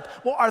made it up.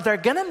 Well, are they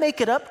gonna make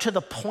it up to the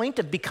point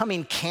of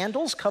becoming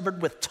candles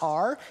covered with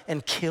tar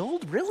and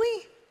killed?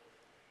 Really?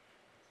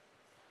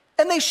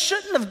 And they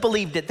shouldn't have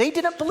believed it. They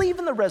didn't believe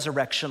in the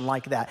resurrection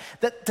like that.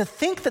 To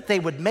think that they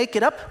would make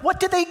it up, what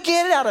did they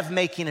get out of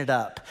making it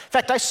up? In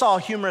fact, I saw a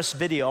humorous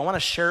video. I wanna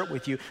share it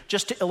with you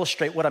just to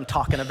illustrate what I'm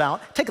talking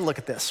about. Take a look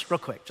at this real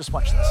quick. Just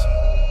watch this.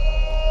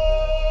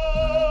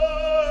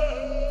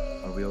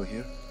 Are we all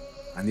here?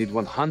 I need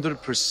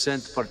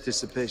 100%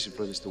 participation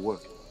for this to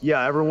work.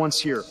 Yeah, everyone's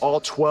here. All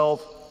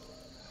 12,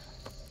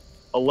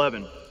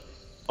 11.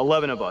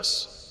 11 of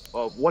us.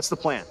 What's the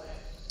plan?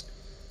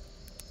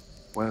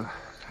 Well,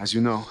 as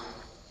you know,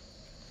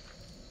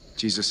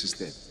 Jesus is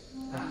dead.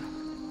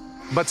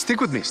 But stick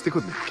with me,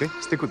 okay?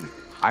 Stick with me.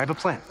 I have a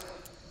plan.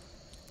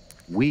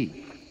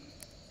 We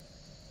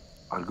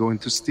are going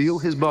to steal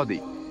his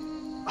body.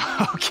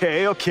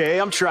 Okay,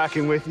 I'm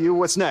tracking with you.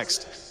 What's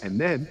next? And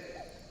then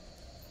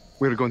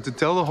we're going to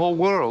tell the whole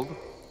world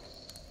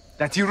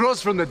that he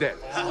rose from the dead.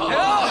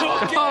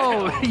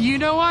 Oh, you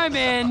know I'm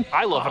in.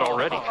 I love it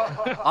already.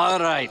 All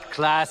right,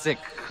 classic.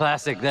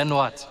 Then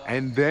what?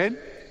 And then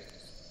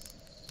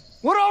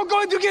we're all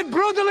going to get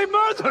brutally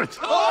murdered.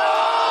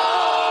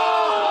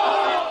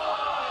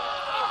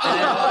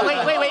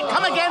 Wait.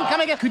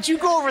 Come again. Could you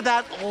go over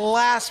that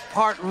last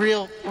part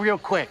real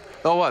quick?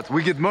 Oh, what?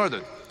 We get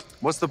murdered.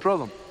 What's the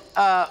problem?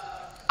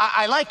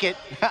 I like it.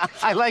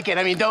 I like it.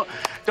 I mean,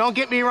 don't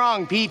get me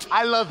wrong, Pete.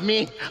 I love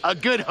me a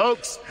good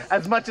hoax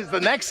as much as the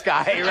next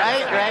guy,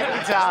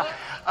 right?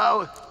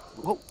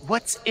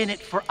 What's in it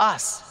for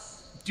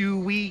us? Do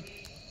we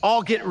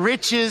all get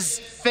riches,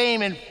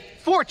 fame, and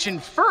fortune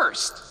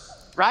first,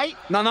 right?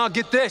 No,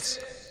 get this.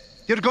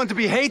 You're going to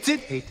be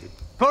hated,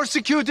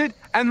 persecuted,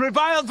 and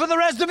reviled for the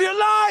rest of your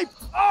life.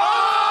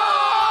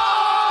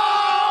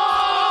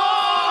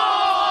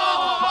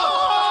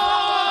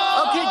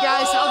 Okay,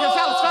 guys. Okay,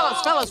 fellas.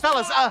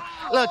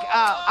 Look,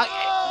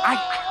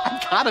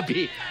 I gotta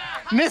be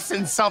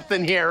missing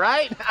something here,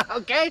 right?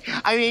 Okay?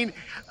 I mean,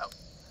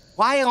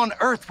 why on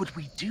earth would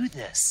we do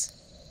this?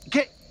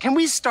 Can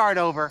we start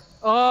over?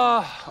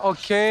 Oh,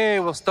 okay.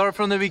 We'll start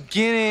from the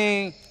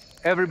beginning.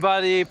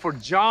 Everybody, for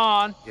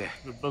John,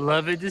 the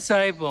beloved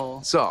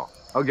disciple. So,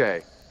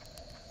 okay.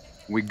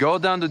 We go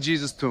down to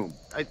Jesus' tomb.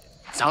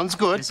 Sounds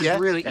good. This is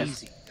really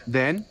easy.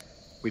 Then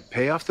we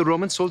pay off the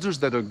Roman soldiers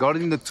that are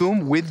guarding the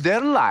tomb with their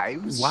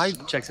lives.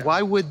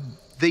 Why would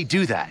they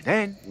do that?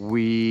 Then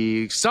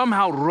we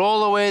somehow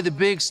roll away the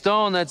big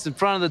stone that's in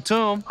front of the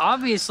tomb.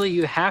 Obviously,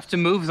 you have to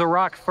move the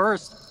rock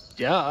first.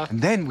 Duh.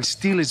 And then we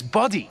steal his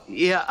body.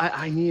 Yeah,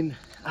 I mean,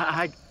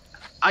 I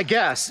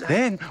guess.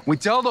 Then we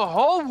tell the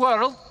whole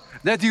world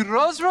that he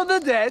rose from the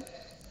dead,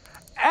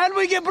 and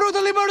we get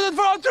brutally murdered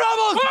for our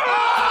troubles.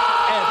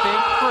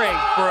 Epic break,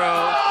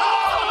 bro.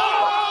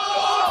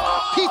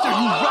 Peter,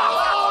 you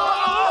rock.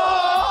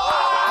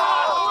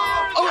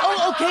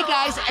 Okay,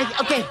 guys.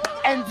 Okay,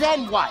 and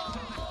then what?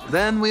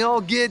 Then we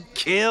all get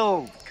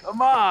killed.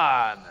 Come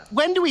on.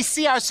 When do we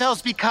see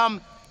ourselves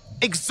become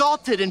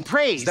exalted and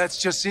praised? That's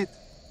just it.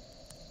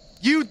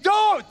 You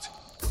don't!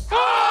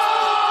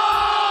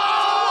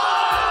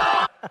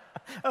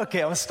 Okay,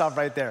 I'm gonna stop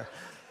right there.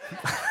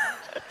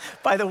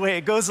 By the way,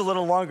 it goes a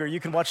little longer. You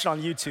can watch it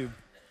on YouTube.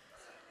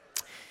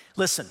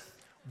 Listen,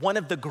 one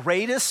of the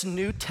greatest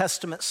New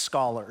Testament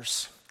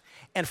scholars,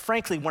 and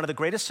frankly, one of the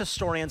greatest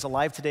historians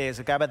alive today is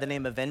a guy by the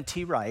name of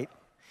N.T. Wright.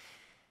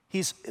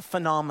 He's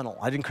phenomenal.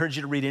 I'd encourage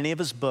you to read any of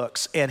his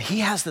books. And he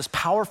has this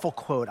powerful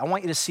quote. I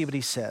want you to see what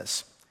he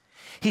says.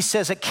 He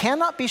says, "It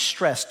cannot be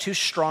stressed too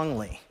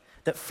strongly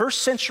that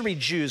first century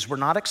Jews were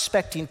not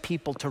expecting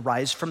people to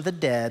rise from the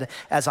dead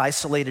as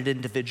isolated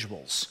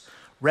individuals.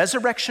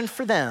 Resurrection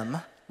for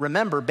them,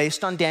 remember,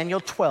 based on Daniel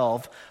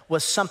 12,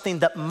 was something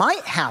that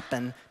might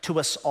happen to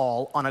us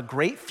all on a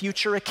great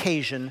future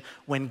occasion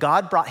when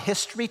God brought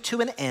history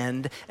to an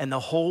end and the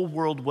whole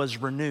world was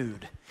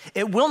renewed.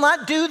 It will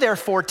not do,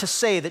 therefore, to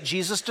say that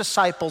Jesus'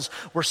 disciples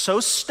were so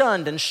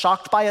stunned and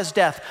shocked by his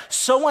death,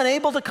 so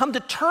unable to come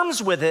to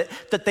terms with it,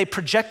 that they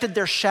projected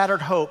their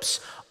shattered hopes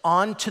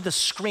onto the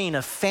screen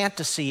of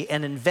fantasy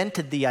and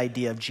invented the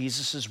idea of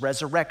Jesus'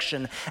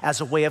 resurrection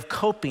as a way of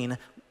coping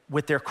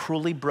with their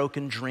cruelly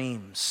broken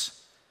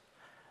dreams.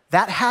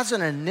 That has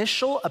an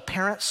initial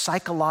apparent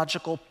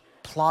psychological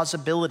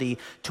plausibility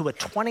to a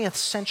 20th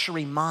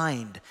century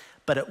mind,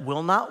 but it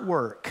will not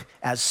work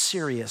as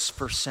serious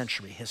first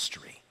century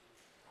history."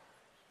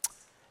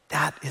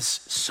 That is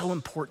so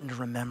important to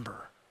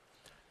remember.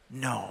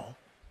 No.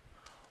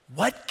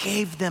 What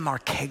gave them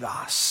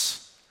archegos?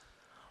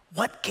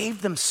 What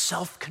gave them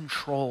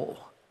self-control?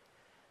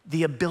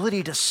 The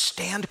ability to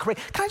stand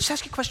courageous. Can I just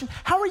ask you a question?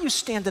 How are you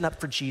standing up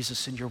for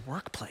Jesus in your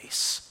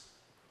workplace?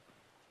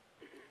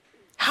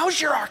 How's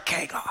your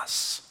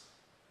archegos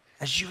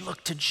as you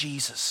look to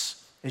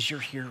Jesus as your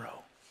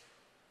hero?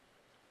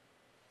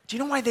 Do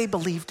you know why they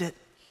believed it?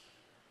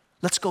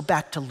 Let's go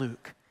back to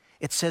Luke.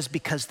 It says,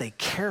 because they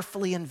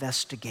carefully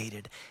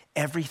investigated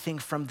everything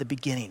from the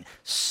beginning.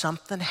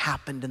 Something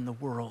happened in the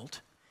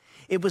world.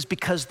 It was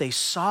because they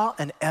saw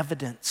an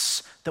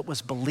evidence that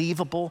was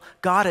believable.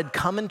 God had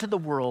come into the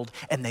world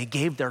and they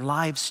gave their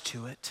lives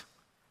to it.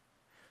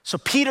 So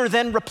Peter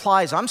then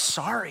replies, "I'm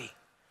sorry.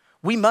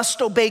 We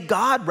must obey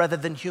God rather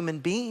than human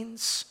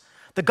beings.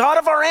 The God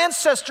of our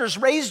ancestors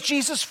raised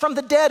Jesus from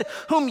the dead,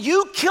 whom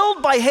you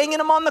killed by hanging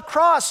him on the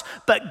cross.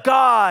 But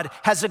God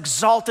has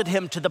exalted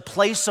him to the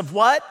place of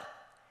what?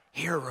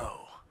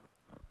 Hero.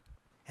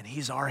 And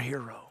he's our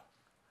hero.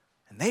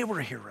 And they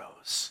were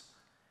heroes.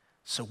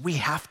 So we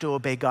have to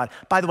obey God."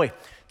 By the way,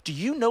 do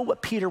you know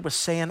what Peter was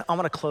saying? I'm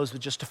gonna close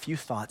with just a few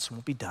thoughts and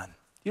we'll be done.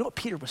 You know what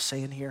Peter was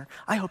saying here?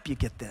 I hope you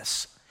get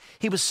this.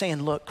 He was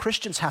saying, look,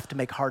 Christians have to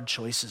make hard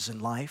choices in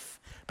life,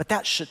 but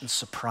that shouldn't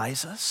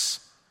surprise us.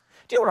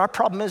 Do you know what our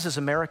problem is as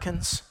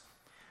Americans?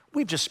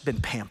 We've just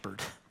been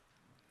pampered.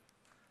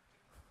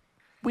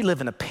 We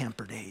live in a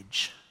pampered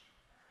age.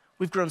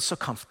 We've grown so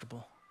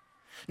comfortable.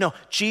 No,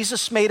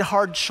 Jesus made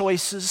hard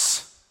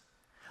choices.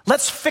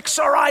 Let's fix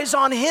our eyes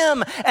on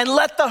him and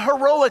let the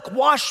heroic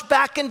wash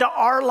back into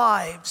our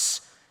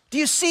lives. Do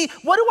you see?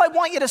 What do I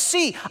want you to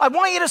see? I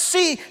want you to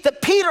see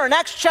that Peter in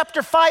Acts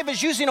chapter 5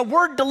 is using a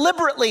word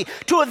deliberately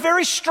to a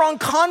very strong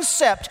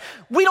concept.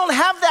 We don't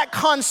have that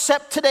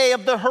concept today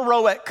of the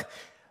heroic.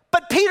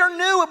 But Peter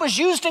knew it was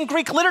used in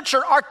Greek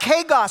literature,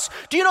 archegos.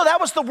 Do you know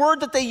that was the word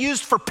that they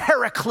used for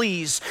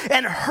Pericles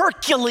and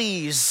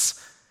Hercules?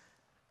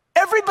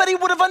 Everybody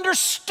would have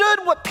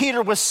understood what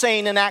Peter was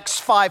saying in Acts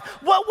 5.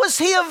 What was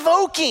he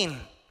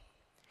evoking?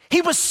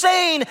 He was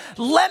saying,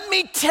 let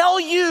me tell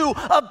you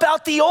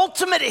about the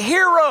ultimate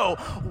hero.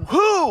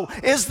 Who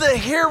is the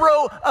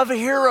hero of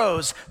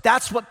heroes?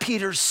 That's what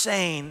Peter's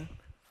saying.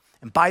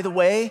 And by the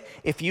way,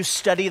 if you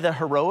study the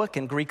heroic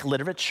in Greek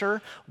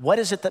literature, what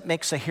is it that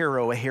makes a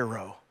hero a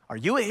hero? Are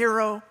you a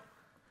hero?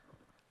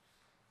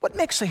 What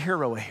makes a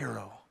hero a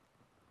hero?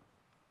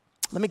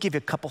 Let me give you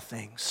a couple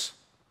things.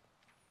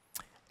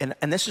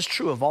 and this is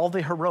true of all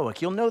the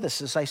heroic. You'll know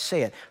this as I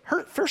say it.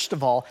 First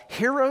of all,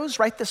 heroes,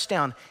 write this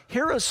down,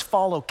 heroes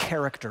follow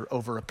character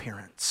over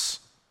appearance.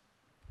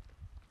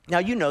 Now,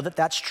 you know that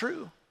that's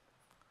true.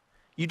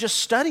 You just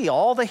study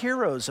all the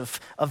heroes of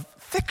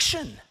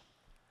fiction.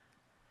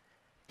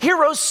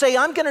 Heroes say,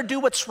 I'm gonna do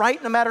what's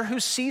right no matter who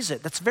sees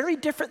it. That's very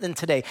different than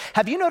today.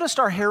 Have you noticed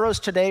our heroes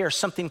today are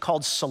something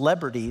called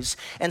celebrities?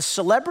 And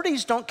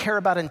celebrities don't care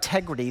about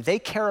integrity, they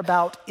care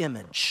about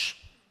image.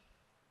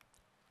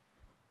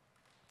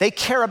 They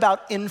care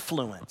about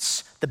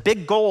influence. The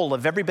big goal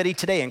of everybody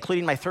today,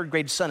 including my third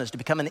grade son, is to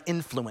become an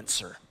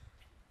influencer.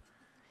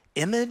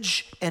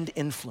 Image and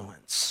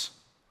influence.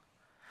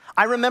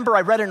 I remember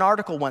I read an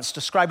article once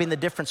describing the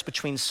difference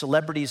between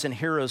celebrities and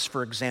heroes,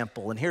 for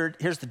example. And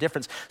here's the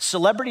difference.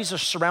 Celebrities are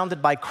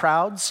surrounded by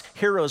crowds.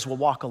 Heroes will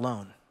walk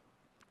alone.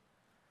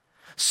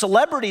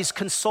 Celebrities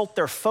consult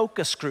their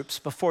focus groups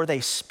before they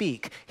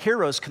speak.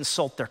 Heroes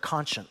consult their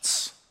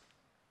conscience.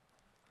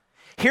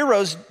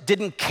 Heroes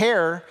didn't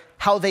care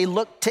how they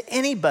looked to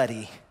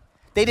anybody.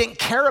 They didn't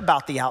care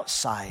about the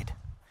outside.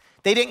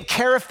 They didn't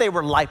care if they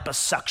were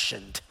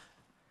liposuctioned.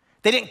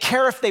 They didn't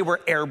care if they were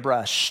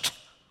airbrushed.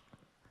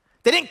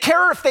 They didn't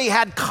care if they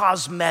had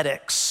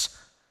cosmetics.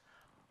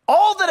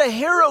 All that a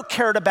hero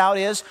cared about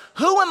is,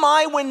 who am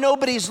I when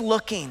nobody's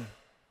looking?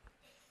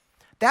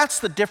 That's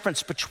the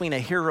difference between a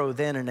hero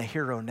then and a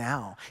hero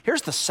now.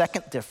 Here's the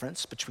second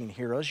difference between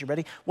heroes. You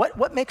ready?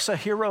 What makes a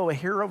hero a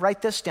hero?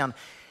 Write this down.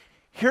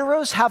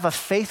 Heroes have a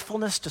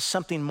faithfulness to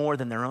something more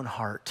than their own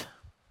heart.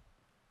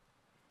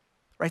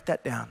 Write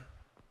that down.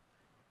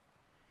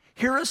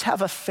 Heroes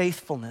have a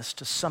faithfulness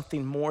to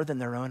something more than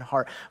their own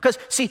heart. Because,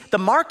 see, the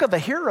mark of a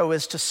hero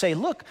is to say,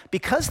 look,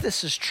 because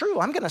this is true,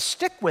 I'm gonna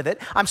stick with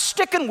it. I'm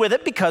sticking with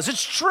it because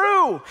it's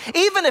true,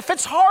 even if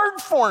it's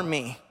hard for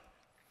me,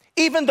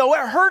 even though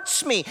it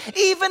hurts me,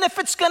 even if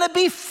it's gonna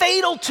be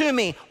fatal to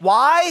me.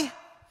 Why?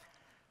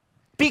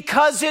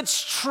 Because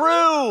it's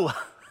true.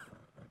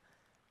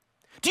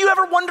 Do you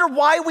ever wonder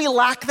why we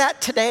lack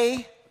that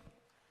today?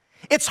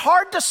 It's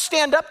hard to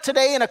stand up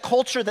today in a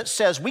culture that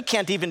says we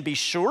can't even be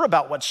sure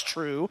about what's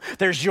true.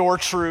 There's your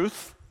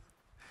truth.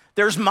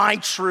 There's my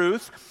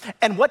truth.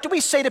 And what do we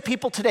say to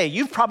people today?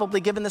 You've probably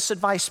given this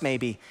advice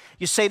maybe.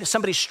 You say to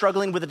somebody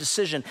struggling with a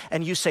decision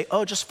and you say,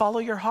 oh, just follow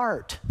your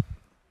heart.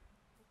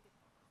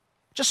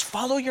 Just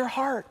follow your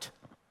heart.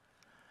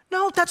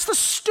 No, that's the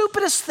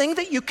stupidest thing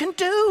that you can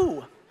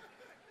do.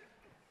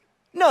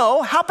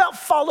 No, how about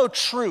follow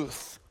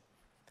truth?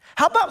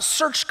 How about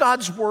search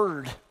God's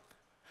word?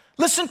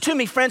 Listen to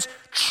me, friends.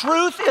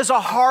 Truth is a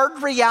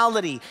hard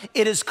reality.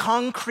 It is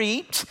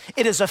concrete.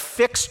 It is a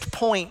fixed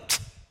point.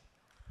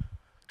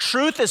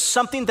 Truth is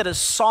something that is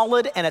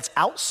solid and it's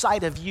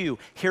outside of you.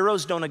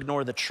 Heroes don't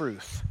ignore the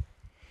truth.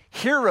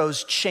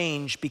 Heroes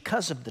change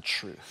because of the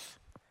truth,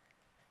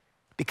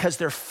 because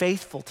they're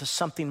faithful to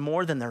something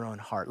more than their own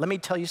heart. Let me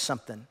tell you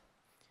something.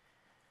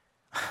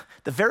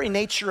 The very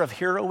nature of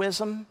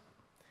heroism,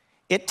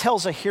 it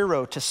tells a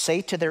hero to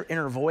say to their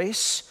inner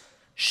voice,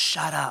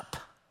 shut up.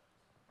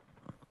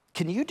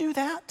 Can you do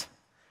that?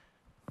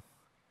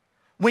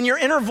 When your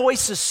inner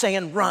voice is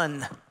saying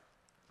run,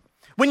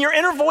 when your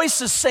inner voice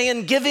is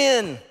saying give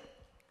in,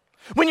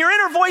 when your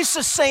inner voice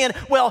is saying,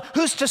 well,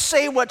 who's to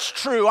say what's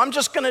true? I'm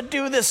just gonna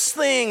do this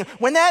thing.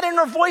 When that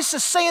inner voice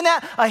is saying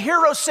that, a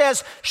hero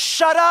says,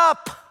 shut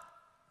up.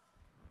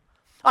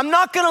 I'm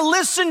not gonna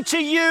listen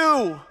to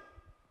you.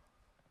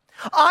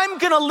 I'm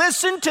gonna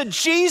listen to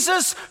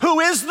Jesus, who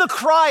is the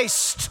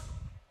Christ.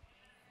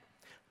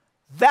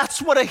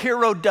 That's what a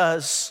hero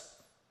does.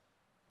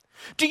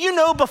 Do you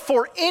know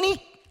before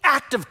any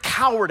act of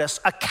cowardice,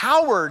 a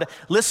coward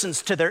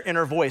listens to their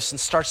inner voice and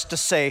starts to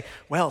say,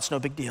 well, it's no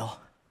big deal.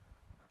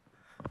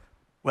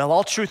 Well,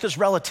 all truth is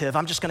relative.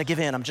 I'm just gonna give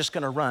in. I'm just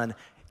gonna run.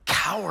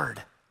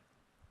 Coward.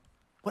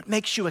 What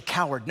makes you a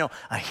coward? No,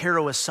 a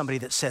hero is somebody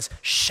that says,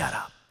 shut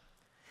up.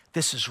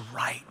 This is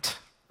right.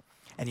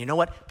 And you know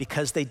what?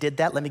 Because they did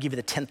that, let me give you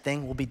the 10th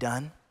thing, we'll be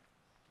done.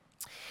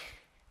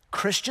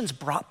 Christians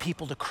brought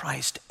people to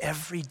Christ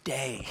every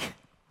day.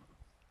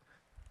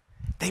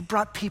 They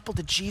brought people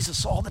to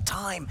Jesus all the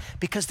time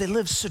because they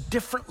lived so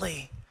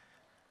differently.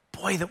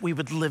 Boy, that we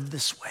would live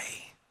this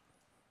way.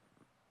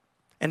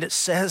 And it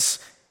says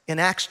in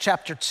Acts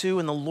chapter 2,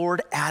 and the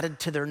Lord added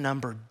to their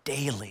number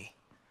daily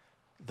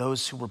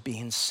those who were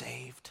being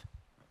saved.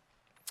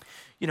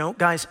 You know,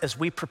 guys, as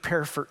we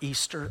prepare for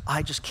Easter,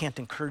 I just can't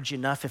encourage you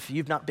enough, if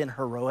you've not been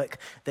heroic,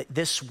 that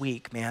this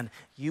week, man,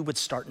 you would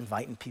start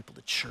inviting people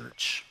to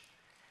church.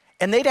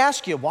 And they'd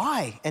ask you,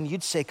 why? And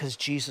you'd say, because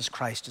Jesus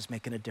Christ is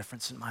making a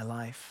difference in my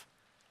life.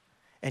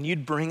 And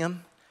you'd bring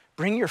them.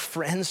 Bring your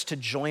friends to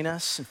join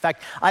us. In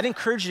fact, I'd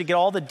encourage you to get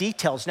all the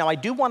details. Now, I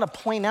do want to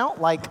point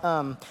out,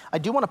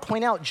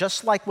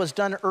 just like was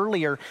done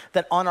earlier,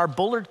 that on our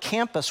Bullard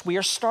campus, we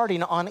are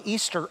starting on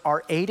Easter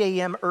our 8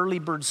 a.m. early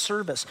bird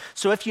service.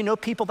 So if you know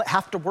people that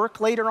have to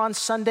work later on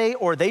Sunday,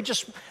 or they're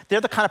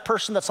the kind of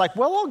person that's like,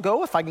 well, I'll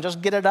go if I can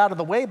just get it out of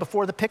the way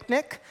before the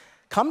picnic,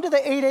 Come to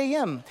the 8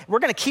 a.m. We're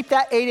going to keep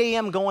that 8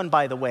 a.m. going,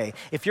 by the way.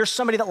 If you're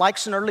somebody that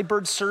likes an early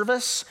bird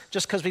service,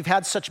 just because we've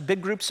had such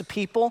big groups of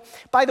people.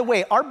 By the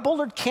way, our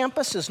Bullard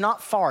campus is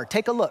not far.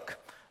 Take a look.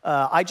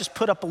 I just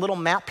put up a little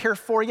map here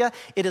for you.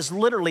 It is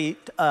literally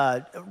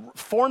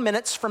 4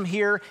 minutes from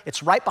here.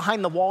 It's right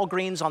behind the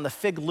Walgreens on the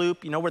Fig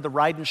Loop, you know where the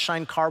Ride and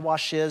Shine car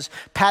wash is.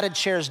 Padded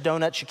Chairs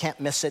Donuts, you can't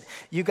miss it.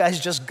 You guys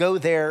just go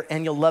there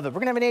and you'll love it. We're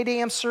gonna have an 8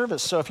 a.m.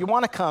 service, so if you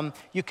wanna come,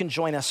 you can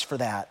join us for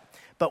that.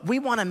 But we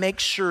wanna make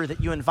sure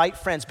that you invite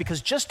friends,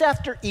 because just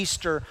after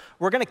Easter,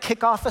 we're gonna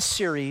kick off a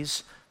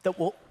series that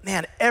will,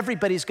 man,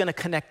 everybody's gonna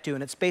connect to,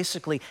 and it's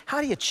basically,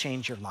 how do you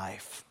change your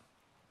life?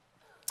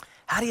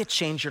 How do you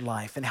change your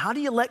life? And how do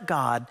you let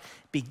God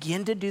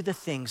begin to do the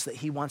things that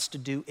he wants to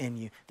do in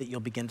you that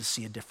you'll begin to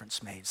see a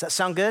difference made? Does that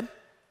sound good?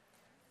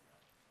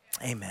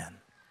 Amen.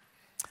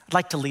 I'd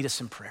like to lead us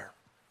in prayer.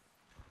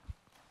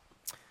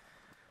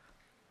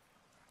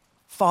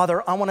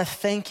 Father, I want to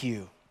thank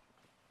you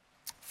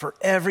for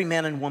every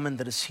man and woman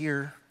that is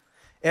here,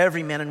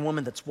 every man and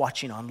woman that's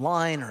watching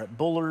online or at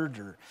Bullard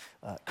or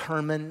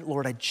Kerman.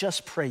 Lord, I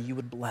just pray you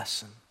would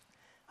bless them.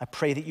 I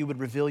pray that you would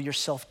reveal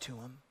yourself to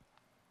them.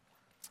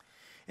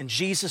 And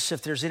Jesus,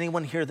 if there's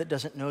anyone here that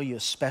doesn't know you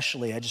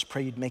especially, I just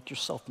pray you'd make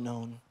yourself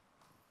known.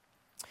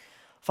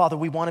 Father,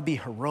 we want to be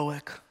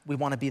heroic. We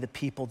want to be the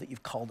people that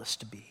you've called us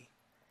to be.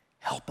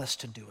 Help us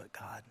to do it,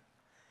 God.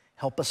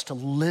 Help us to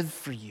live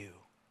for you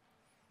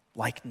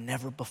like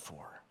never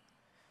before.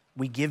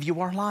 We give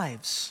you our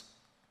lives.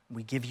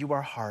 We give you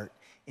our heart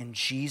in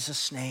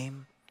Jesus'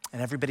 name.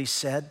 And everybody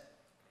said,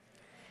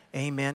 amen.